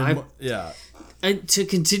 No. Yeah. To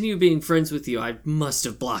continue being friends with you, I must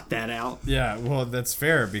have blocked that out. Yeah, well, that's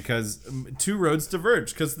fair, because two roads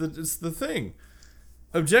diverge, because it's the thing.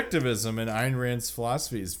 Objectivism in Ayn Rand's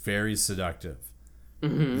philosophy is very seductive.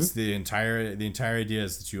 Mm-hmm. It's the entire idea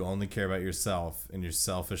is that you only care about yourself and your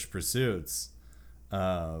selfish pursuits,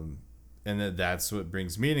 and that's what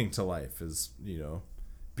brings meaning to life, is,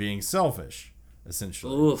 being selfish,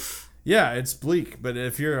 essentially. Oof. Yeah, it's bleak, but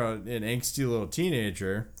if you're an angsty little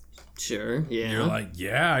teenager, sure, yeah, you're like,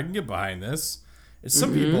 yeah, I can get behind this. And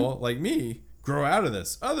some people, like me, grow out of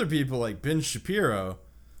this. Other people, like Ben Shapiro,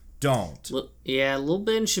 don't. Yeah, little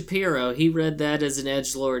Ben Shapiro, he read that as an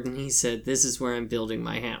edgelord, and he said, this is where I'm building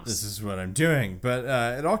my house. This is what I'm doing. But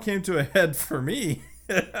it all came to a head for me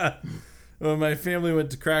when my family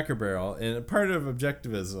went to Cracker Barrel. And a part of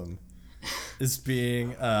objectivism is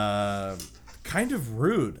being kind of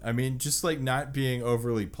rude. I mean, just like not being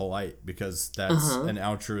overly polite, because that's an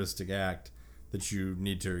altruistic act that you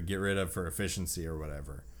need to get rid of for efficiency or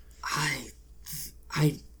whatever.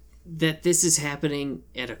 That this is happening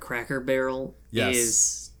at a Cracker Barrel Yes.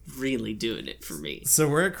 is really doing it for me. So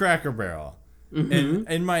we're at Cracker Barrel. And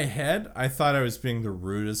in my head, I thought I was being the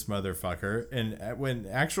rudest motherfucker. And when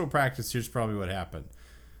actual practice, here's probably what happened.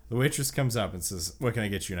 The waitress comes up and says, what can I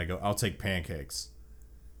get you? And I go, I'll take pancakes.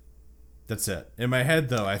 That's it. In my head,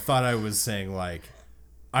 though, I thought I was saying, like,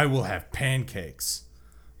 I will have pancakes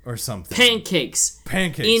or something. Pancakes.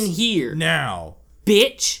 In here. Now.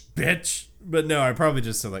 Bitch. But no, I probably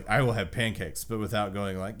just said, like, I will have pancakes, but without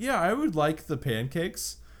going, like, yeah, I would like the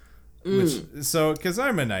pancakes. Because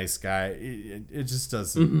I'm a nice guy. It just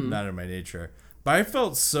doesn't, not in my nature. But I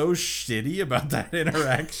felt so shitty about that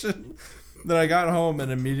interaction that I got home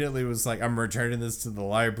and immediately was like, I'm returning this to the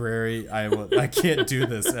library. I can't do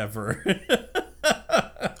this ever.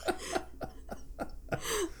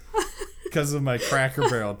 Because of my Cracker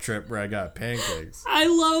Barrel trip where I got pancakes. I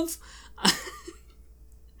love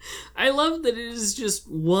that it is just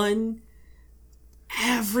one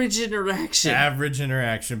average interaction.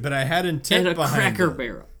 But I had intent at a behind Cracker it.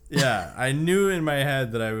 Barrel. Yeah, I knew in my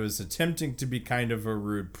head that I was attempting to be kind of a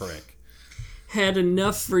rude prick. Had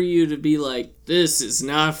enough for you to be like, this is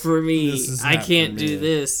not for me. I can't do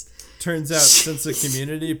this. Turns out, sense of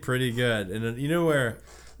community, pretty good. And you know where?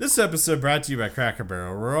 This episode brought to you by Cracker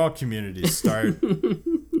Barrel, where all communities start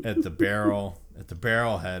at the barrel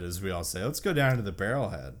head, as we all say. Let's go down to the barrel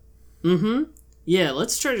head. Mm-hmm. Yeah,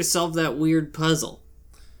 let's try to solve that weird puzzle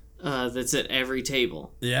that's at every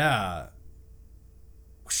table. Yeah.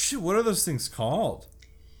 Shit, what are those things called?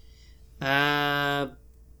 I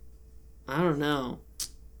don't know.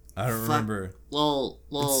 I don't remember.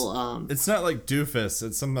 It's not like doofus.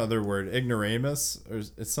 It's some other word. Ignoramus? Or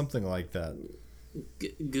it's something like that.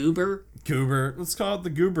 Goober? Goober. Let's call it the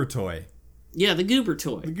goober toy. Yeah, the goober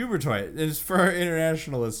toy. The goober toy. It's for our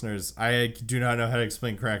international listeners. I do not know how to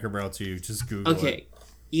explain Cracker Barrel to you. Just Google it. Okay.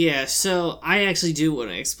 Yeah, so I actually do want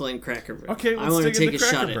to explain Cracker Barrel. Okay, let's take a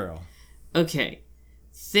Cracker Barrel. Okay.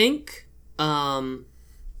 Think,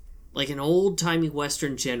 like an old-timey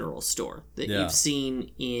Western general store that you've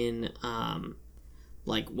seen in,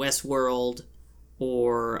 like Westworld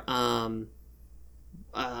or,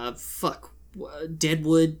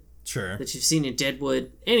 Deadwood. Sure. That you've seen in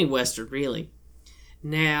Deadwood. Any Western, really.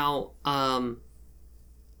 Now,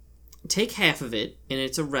 take half of it, and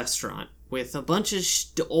it's a restaurant with a bunch of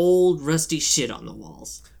old, rusty shit on the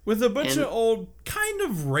walls. With a bunch of old, kind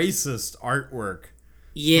of racist artwork.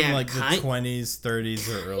 Yeah, from like the 20s, 30s,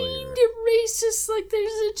 or earlier. Kind of racist, like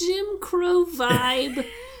there's a Jim Crow vibe.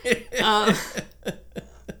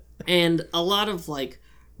 And a lot of like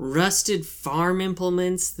rusted farm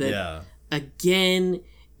implements that, again,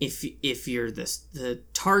 if you're the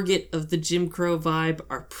target of the Jim Crow vibe,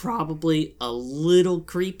 are probably a little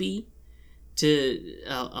creepy to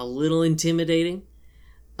a little intimidating.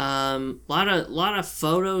 Lot of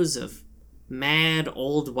photos of mad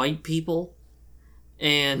old white people,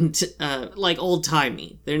 and like old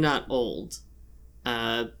timey. They're not old.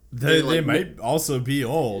 They might also be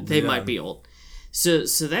old. They might be old. So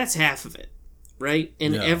that's half of it, right?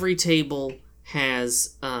 And every table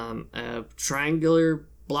has a triangular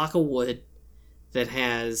block of wood that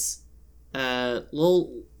has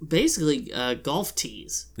basically golf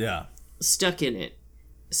tees. Yeah. Stuck in it,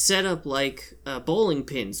 set up like bowling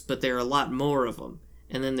pins, but there are a lot more of them.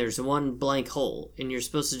 And then there's one blank hole, and you're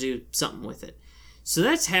supposed to do something with it. So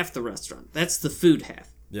that's half the restaurant. That's the food half.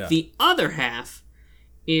 Yeah. The other half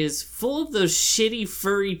is full of those shitty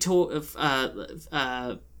furry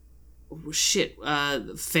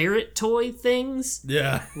ferret toy things.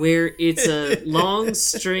 Yeah. Where it's a long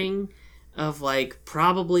string of like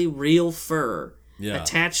probably real fur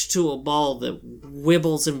attached to a ball that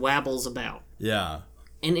wibbles and wabbles about. Yeah.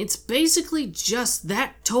 And it's basically just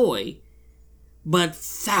that toy, but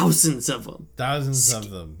thousands of them. Thousands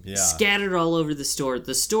of them, yeah. Scattered all over the store.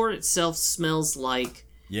 The store itself smells like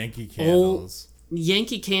Yankee candles.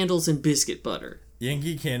 Yankee candles and biscuit butter.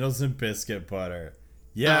 Yankee candles and biscuit butter.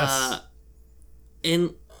 Yes.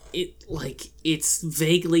 And it's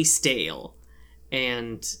vaguely stale.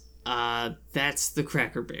 And that's the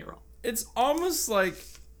Cracker Barrel. It's almost like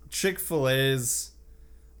Chick-fil-A's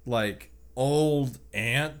like old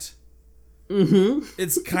aunt. Mm-hmm.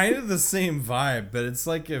 It's kind of the same vibe, but it's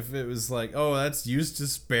like if it was like, oh, that's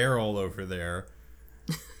Eustace Barrel over there.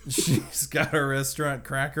 She's got a restaurant,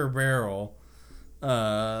 Cracker Barrel.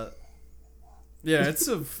 Yeah, it's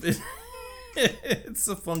a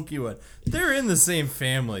funky one. They're in the same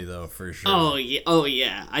family though, for sure. Oh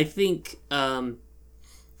yeah. I think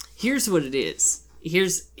here's what it is.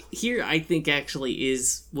 Here I think actually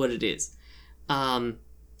is what it is.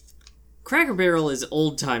 Cracker Barrel is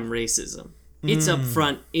old time racism. It's up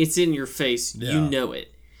front. It's in your face. Yeah. You know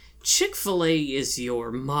it. Chick-fil-A is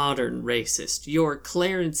your modern racist. Your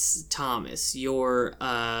Clarence Thomas. Your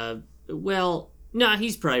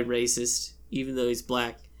he's probably racist, even though he's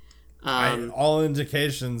black. All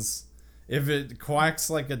indications, if it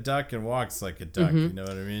quacks like a duck and walks like a duck, you know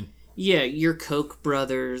what I mean? Yeah, your Koch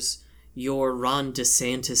brothers, your Ron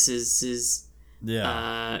DeSantis's,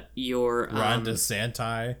 your Ron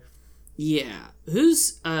DeSanti. Yeah,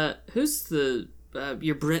 who's the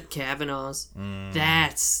your Brett Kavanaugh's?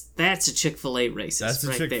 That's a Chick-fil-A racist. That's a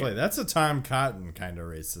right Chick-fil-A. there. That's a Tom Cotton kind of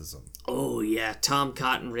racism. Oh yeah, Tom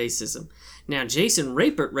Cotton racism. Now Jason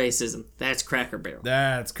Rapert racism. That's Cracker Barrel.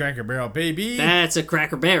 That's Cracker Barrel, baby. That's a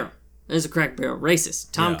Cracker Barrel. That's a Cracker Barrel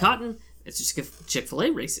racist. Tom Cotton. That's just a Chick-fil-A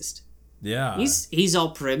racist. Yeah. He's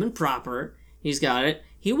all prim and proper. He's got it.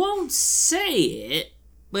 He won't say it,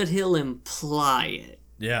 but he'll imply it.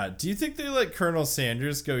 Yeah. Do you think they let Colonel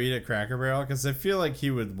Sanders go eat at Cracker Barrel? Because I feel like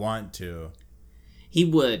he would want to. He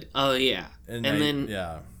would. Oh, yeah. And then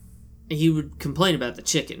he would complain about the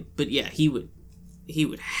chicken. But yeah, he would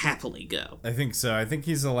happily go. I think so. I think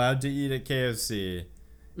he's allowed to eat at KFC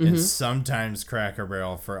and sometimes Cracker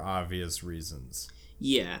Barrel for obvious reasons.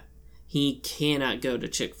 Yeah. He cannot go to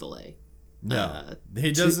Chick-fil-A. No.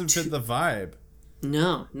 He doesn't fit the vibe.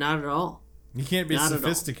 No, not at all. He can't be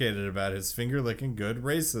sophisticated about his finger-licking good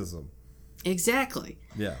racism. Exactly.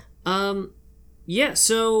 Yeah. Yeah,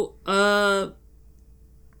 so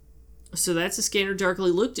that's a scanner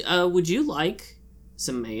darkly looked. Would you like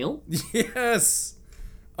some mail? Yes.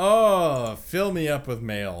 Oh, fill me up with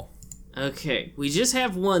mail. Okay, we just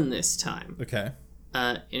have one this time. Okay.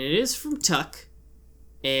 And it is from Tuck,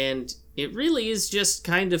 and it really is just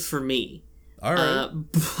kind of for me. All right.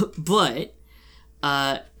 But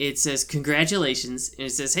it says, congratulations, and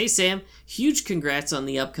it says, hey Sam, huge congrats on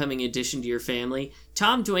the upcoming addition to your family.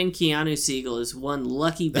 Tom Dwayne Keanu Siegel is one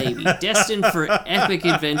lucky baby, destined for epic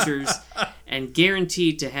adventures and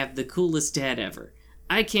guaranteed to have the coolest dad ever.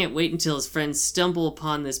 I can't wait until his friends stumble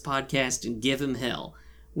upon this podcast and give him hell.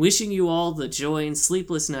 Wishing you all the joy and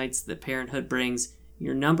sleepless nights that parenthood brings.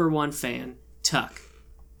 Your number one fan, Tuck.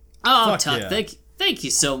 Oh, Fuck Tuck, yeah. thank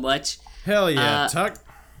you so much. Hell yeah, Tuck.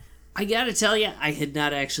 I gotta tell you, I had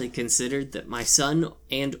not actually considered that my son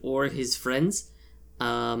and or his friends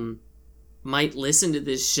might listen to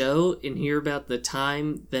this show and hear about the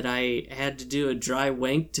time that I had to do a dry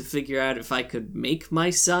wank to figure out if I could make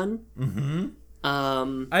my son. Mm-hmm.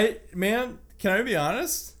 Can I be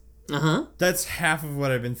honest? Uh-huh. That's half of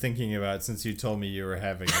what I've been thinking about since you told me you were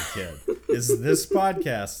having a kid. Is this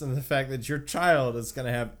podcast and the fact that your child is going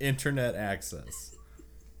to have internet access.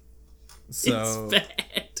 So it's bad.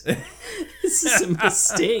 This is a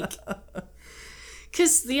mistake.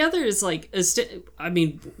 Because the other is like, I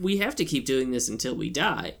mean, we have to keep doing this until we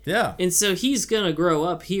die. Yeah. And so he's going to grow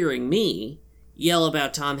up hearing me yell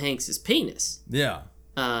about Tom Hanks's penis. Yeah.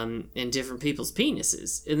 And different people's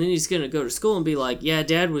penises. And then he's going to go to school and be like, yeah,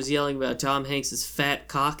 Dad was yelling about Tom Hanks's fat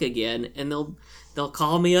cock again. And they'll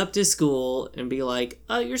call me up to school and be like,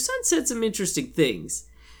 your son said some interesting things.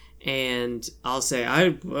 And I'll say, I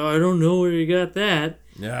don't know where you got that.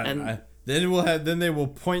 Yeah. And then they will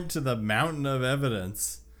point to the mountain of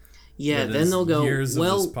evidence. Yeah, then they'll go, years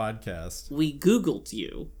well, of this podcast. We Googled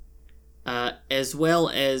you, as well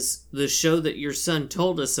as the show that your son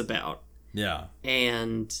told us about. Yeah.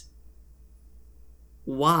 And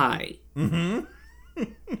why? Mm-hmm.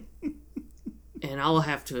 And I'll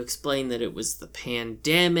have to explain that it was the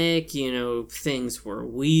pandemic, things were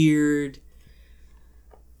weird.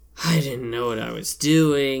 I didn't know what I was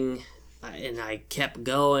doing, and I kept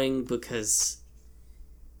going because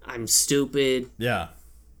I'm stupid. Yeah.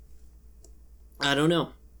 I don't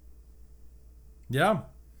know. Yeah.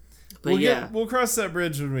 But we'll cross that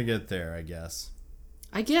bridge when we get there, I guess.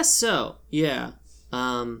 I guess so. Yeah.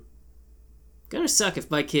 Gonna suck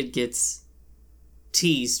if my kid gets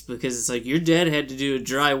teased because it's like your dad had to do a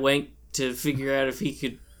dry wank to figure out if he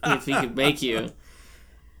could make you.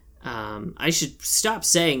 I should stop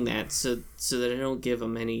saying that so that I don't give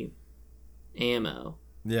him any ammo.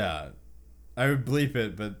 Yeah. I would bleep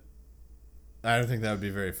it, but I don't think that would be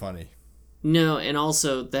very funny. No, and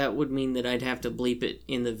also that would mean that I'd have to bleep it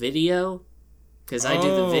in the video. Because I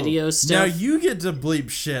do the video stuff. Now you get to bleep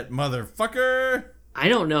shit, motherfucker. I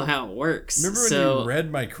don't know how it works. Remember when you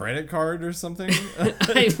read my credit card or something?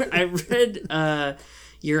 I read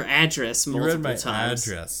your address multiple times. You read my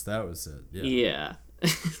address. That was it. Yeah.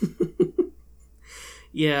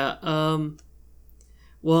 Yeah.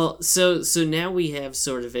 Well, so now we have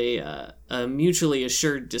sort of a mutually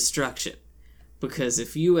assured destruction. Because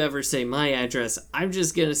if you ever say my address, I'm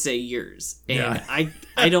just going to say yours. And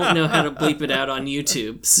I don't know how to bleep it out on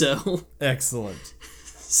YouTube, so... Excellent.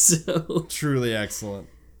 So... Truly excellent.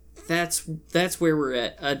 That's where we're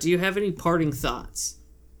at. Do you have any parting thoughts?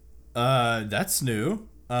 That's new.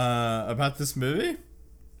 About this movie?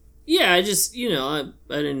 Yeah, I just, I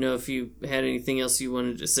didn't know if you had anything else you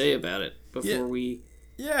wanted to say about it before we...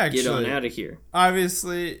 actually, get on out of here.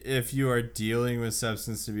 Obviously, if you are dealing with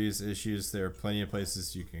substance abuse issues, there are plenty of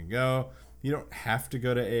places you can go. You don't have to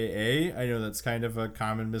go to AA. I know that's kind of a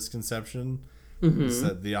common misconception. Mm-hmm. Is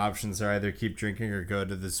that the options are either keep drinking or go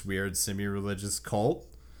to this weird semi-religious cult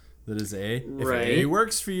that is AA. Right. If AA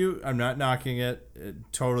works for you, I'm not knocking it.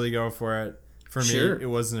 Totally go for it. For me, it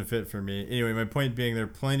wasn't a fit for me. Anyway, my point being, there are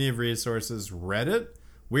plenty of resources. Reddit,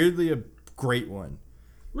 weirdly, a great one.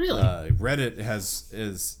 Really? Reddit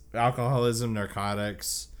is alcoholism,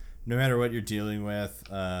 narcotics, no matter what you're dealing with,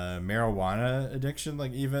 marijuana addiction,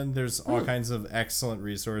 like even there's all kinds of excellent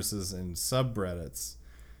resources and subreddits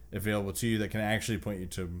available to you that can actually point you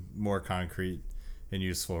to more concrete and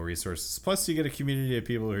useful resources. Plus, you get a community of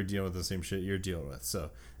people who are dealing with the same shit you're dealing with.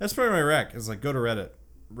 So that's probably my rec. Is like go to Reddit.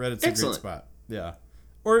 Reddit's a great spot. Yeah,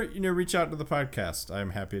 or reach out to the podcast.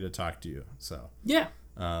 I'm happy to talk to you. So yeah.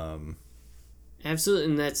 Absolutely,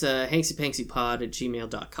 and that's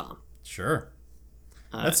hanksypanksypod@gmail.com. Sure.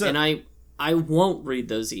 That's it. And I won't read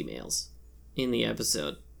those emails in the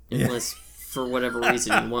episode unless for whatever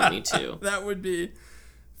reason you want me to. That would be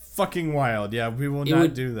fucking wild. Yeah, we will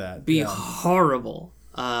not do that. Be horrible.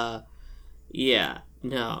 Yeah.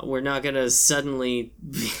 No, we're not gonna suddenly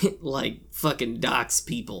like fucking dox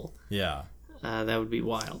people. Yeah. That would be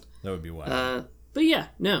wild. That would be wild. But yeah,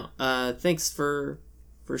 no. Thanks for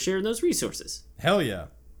sharing those resources. Hell yeah.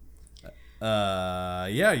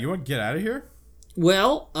 Yeah, you want to get out of here?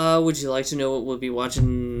 Well, would you like to know what we'll be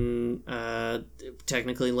watching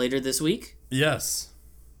technically later this week? Yes.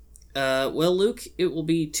 Well, Luke, it will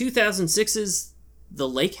be 2006's The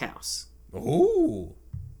Lake House. Ooh.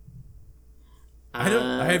 I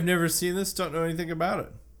have never seen this, don't know anything about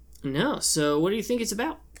it. No, so what do you think it's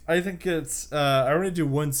about? I think it's I want to do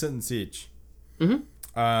one sentence each.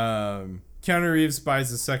 Mm-hmm. Keanu Reeves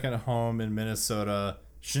buys a second home in Minnesota.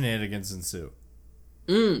 Shenanigans ensue.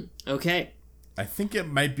 Okay. I think it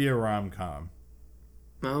might be a rom-com.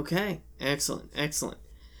 Okay. Excellent.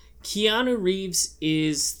 Keanu Reeves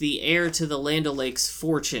is the heir to the Land O'Lakes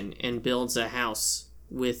fortune and builds a house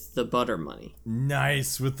with the butter money.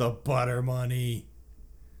 Nice, with the butter money.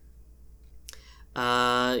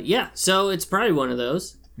 Yeah, so it's probably one of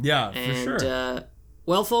those. Yeah, for sure.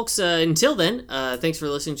 Well, folks, until then, thanks for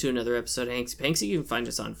listening to another episode of Hanksy Panksy. You can find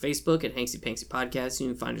us on Facebook at Hanksy Panksy Podcast. You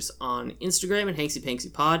can find us on Instagram at Hanksy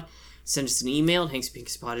Panksy Pod. Send us an email at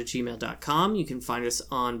hanksypanksypod@gmail.com. You can find us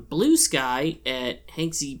on Blue Sky at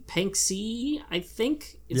hanksypanksy, I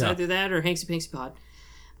think. It's either that or hanksypanksypod.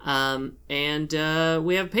 And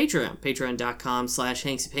we have Patreon,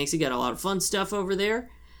 patreon.com/hanksypanksy. Got a lot of fun stuff over there.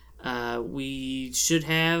 We should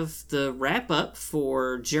have the wrap-up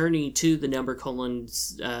for Journey to the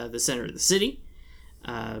the center of the city.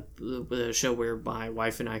 The show where my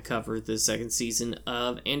wife and I cover the second season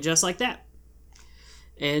of And Just Like That.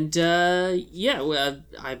 And, I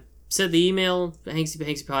said the email,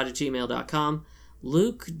 hanksypanksypod@gmail.com.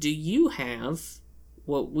 Luke, do you have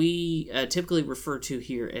what we typically refer to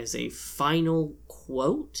here as a final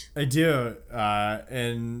quote? I do.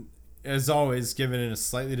 And as always, given in a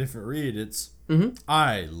slightly different read, it's,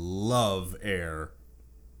 I love air.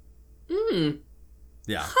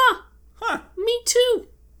 Yeah. Huh. Me too.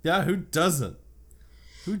 Yeah, who doesn't?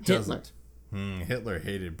 Who doesn't? Hitler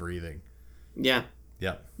hated breathing. Yeah.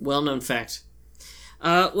 Yep. Well-known fact.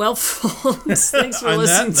 Well, folks, thanks for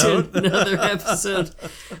listening to another episode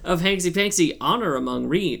of Hanksy Panksy, Honor Among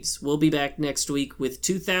Reeves. We'll be back next week with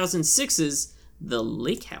 2006's The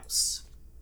Lake House.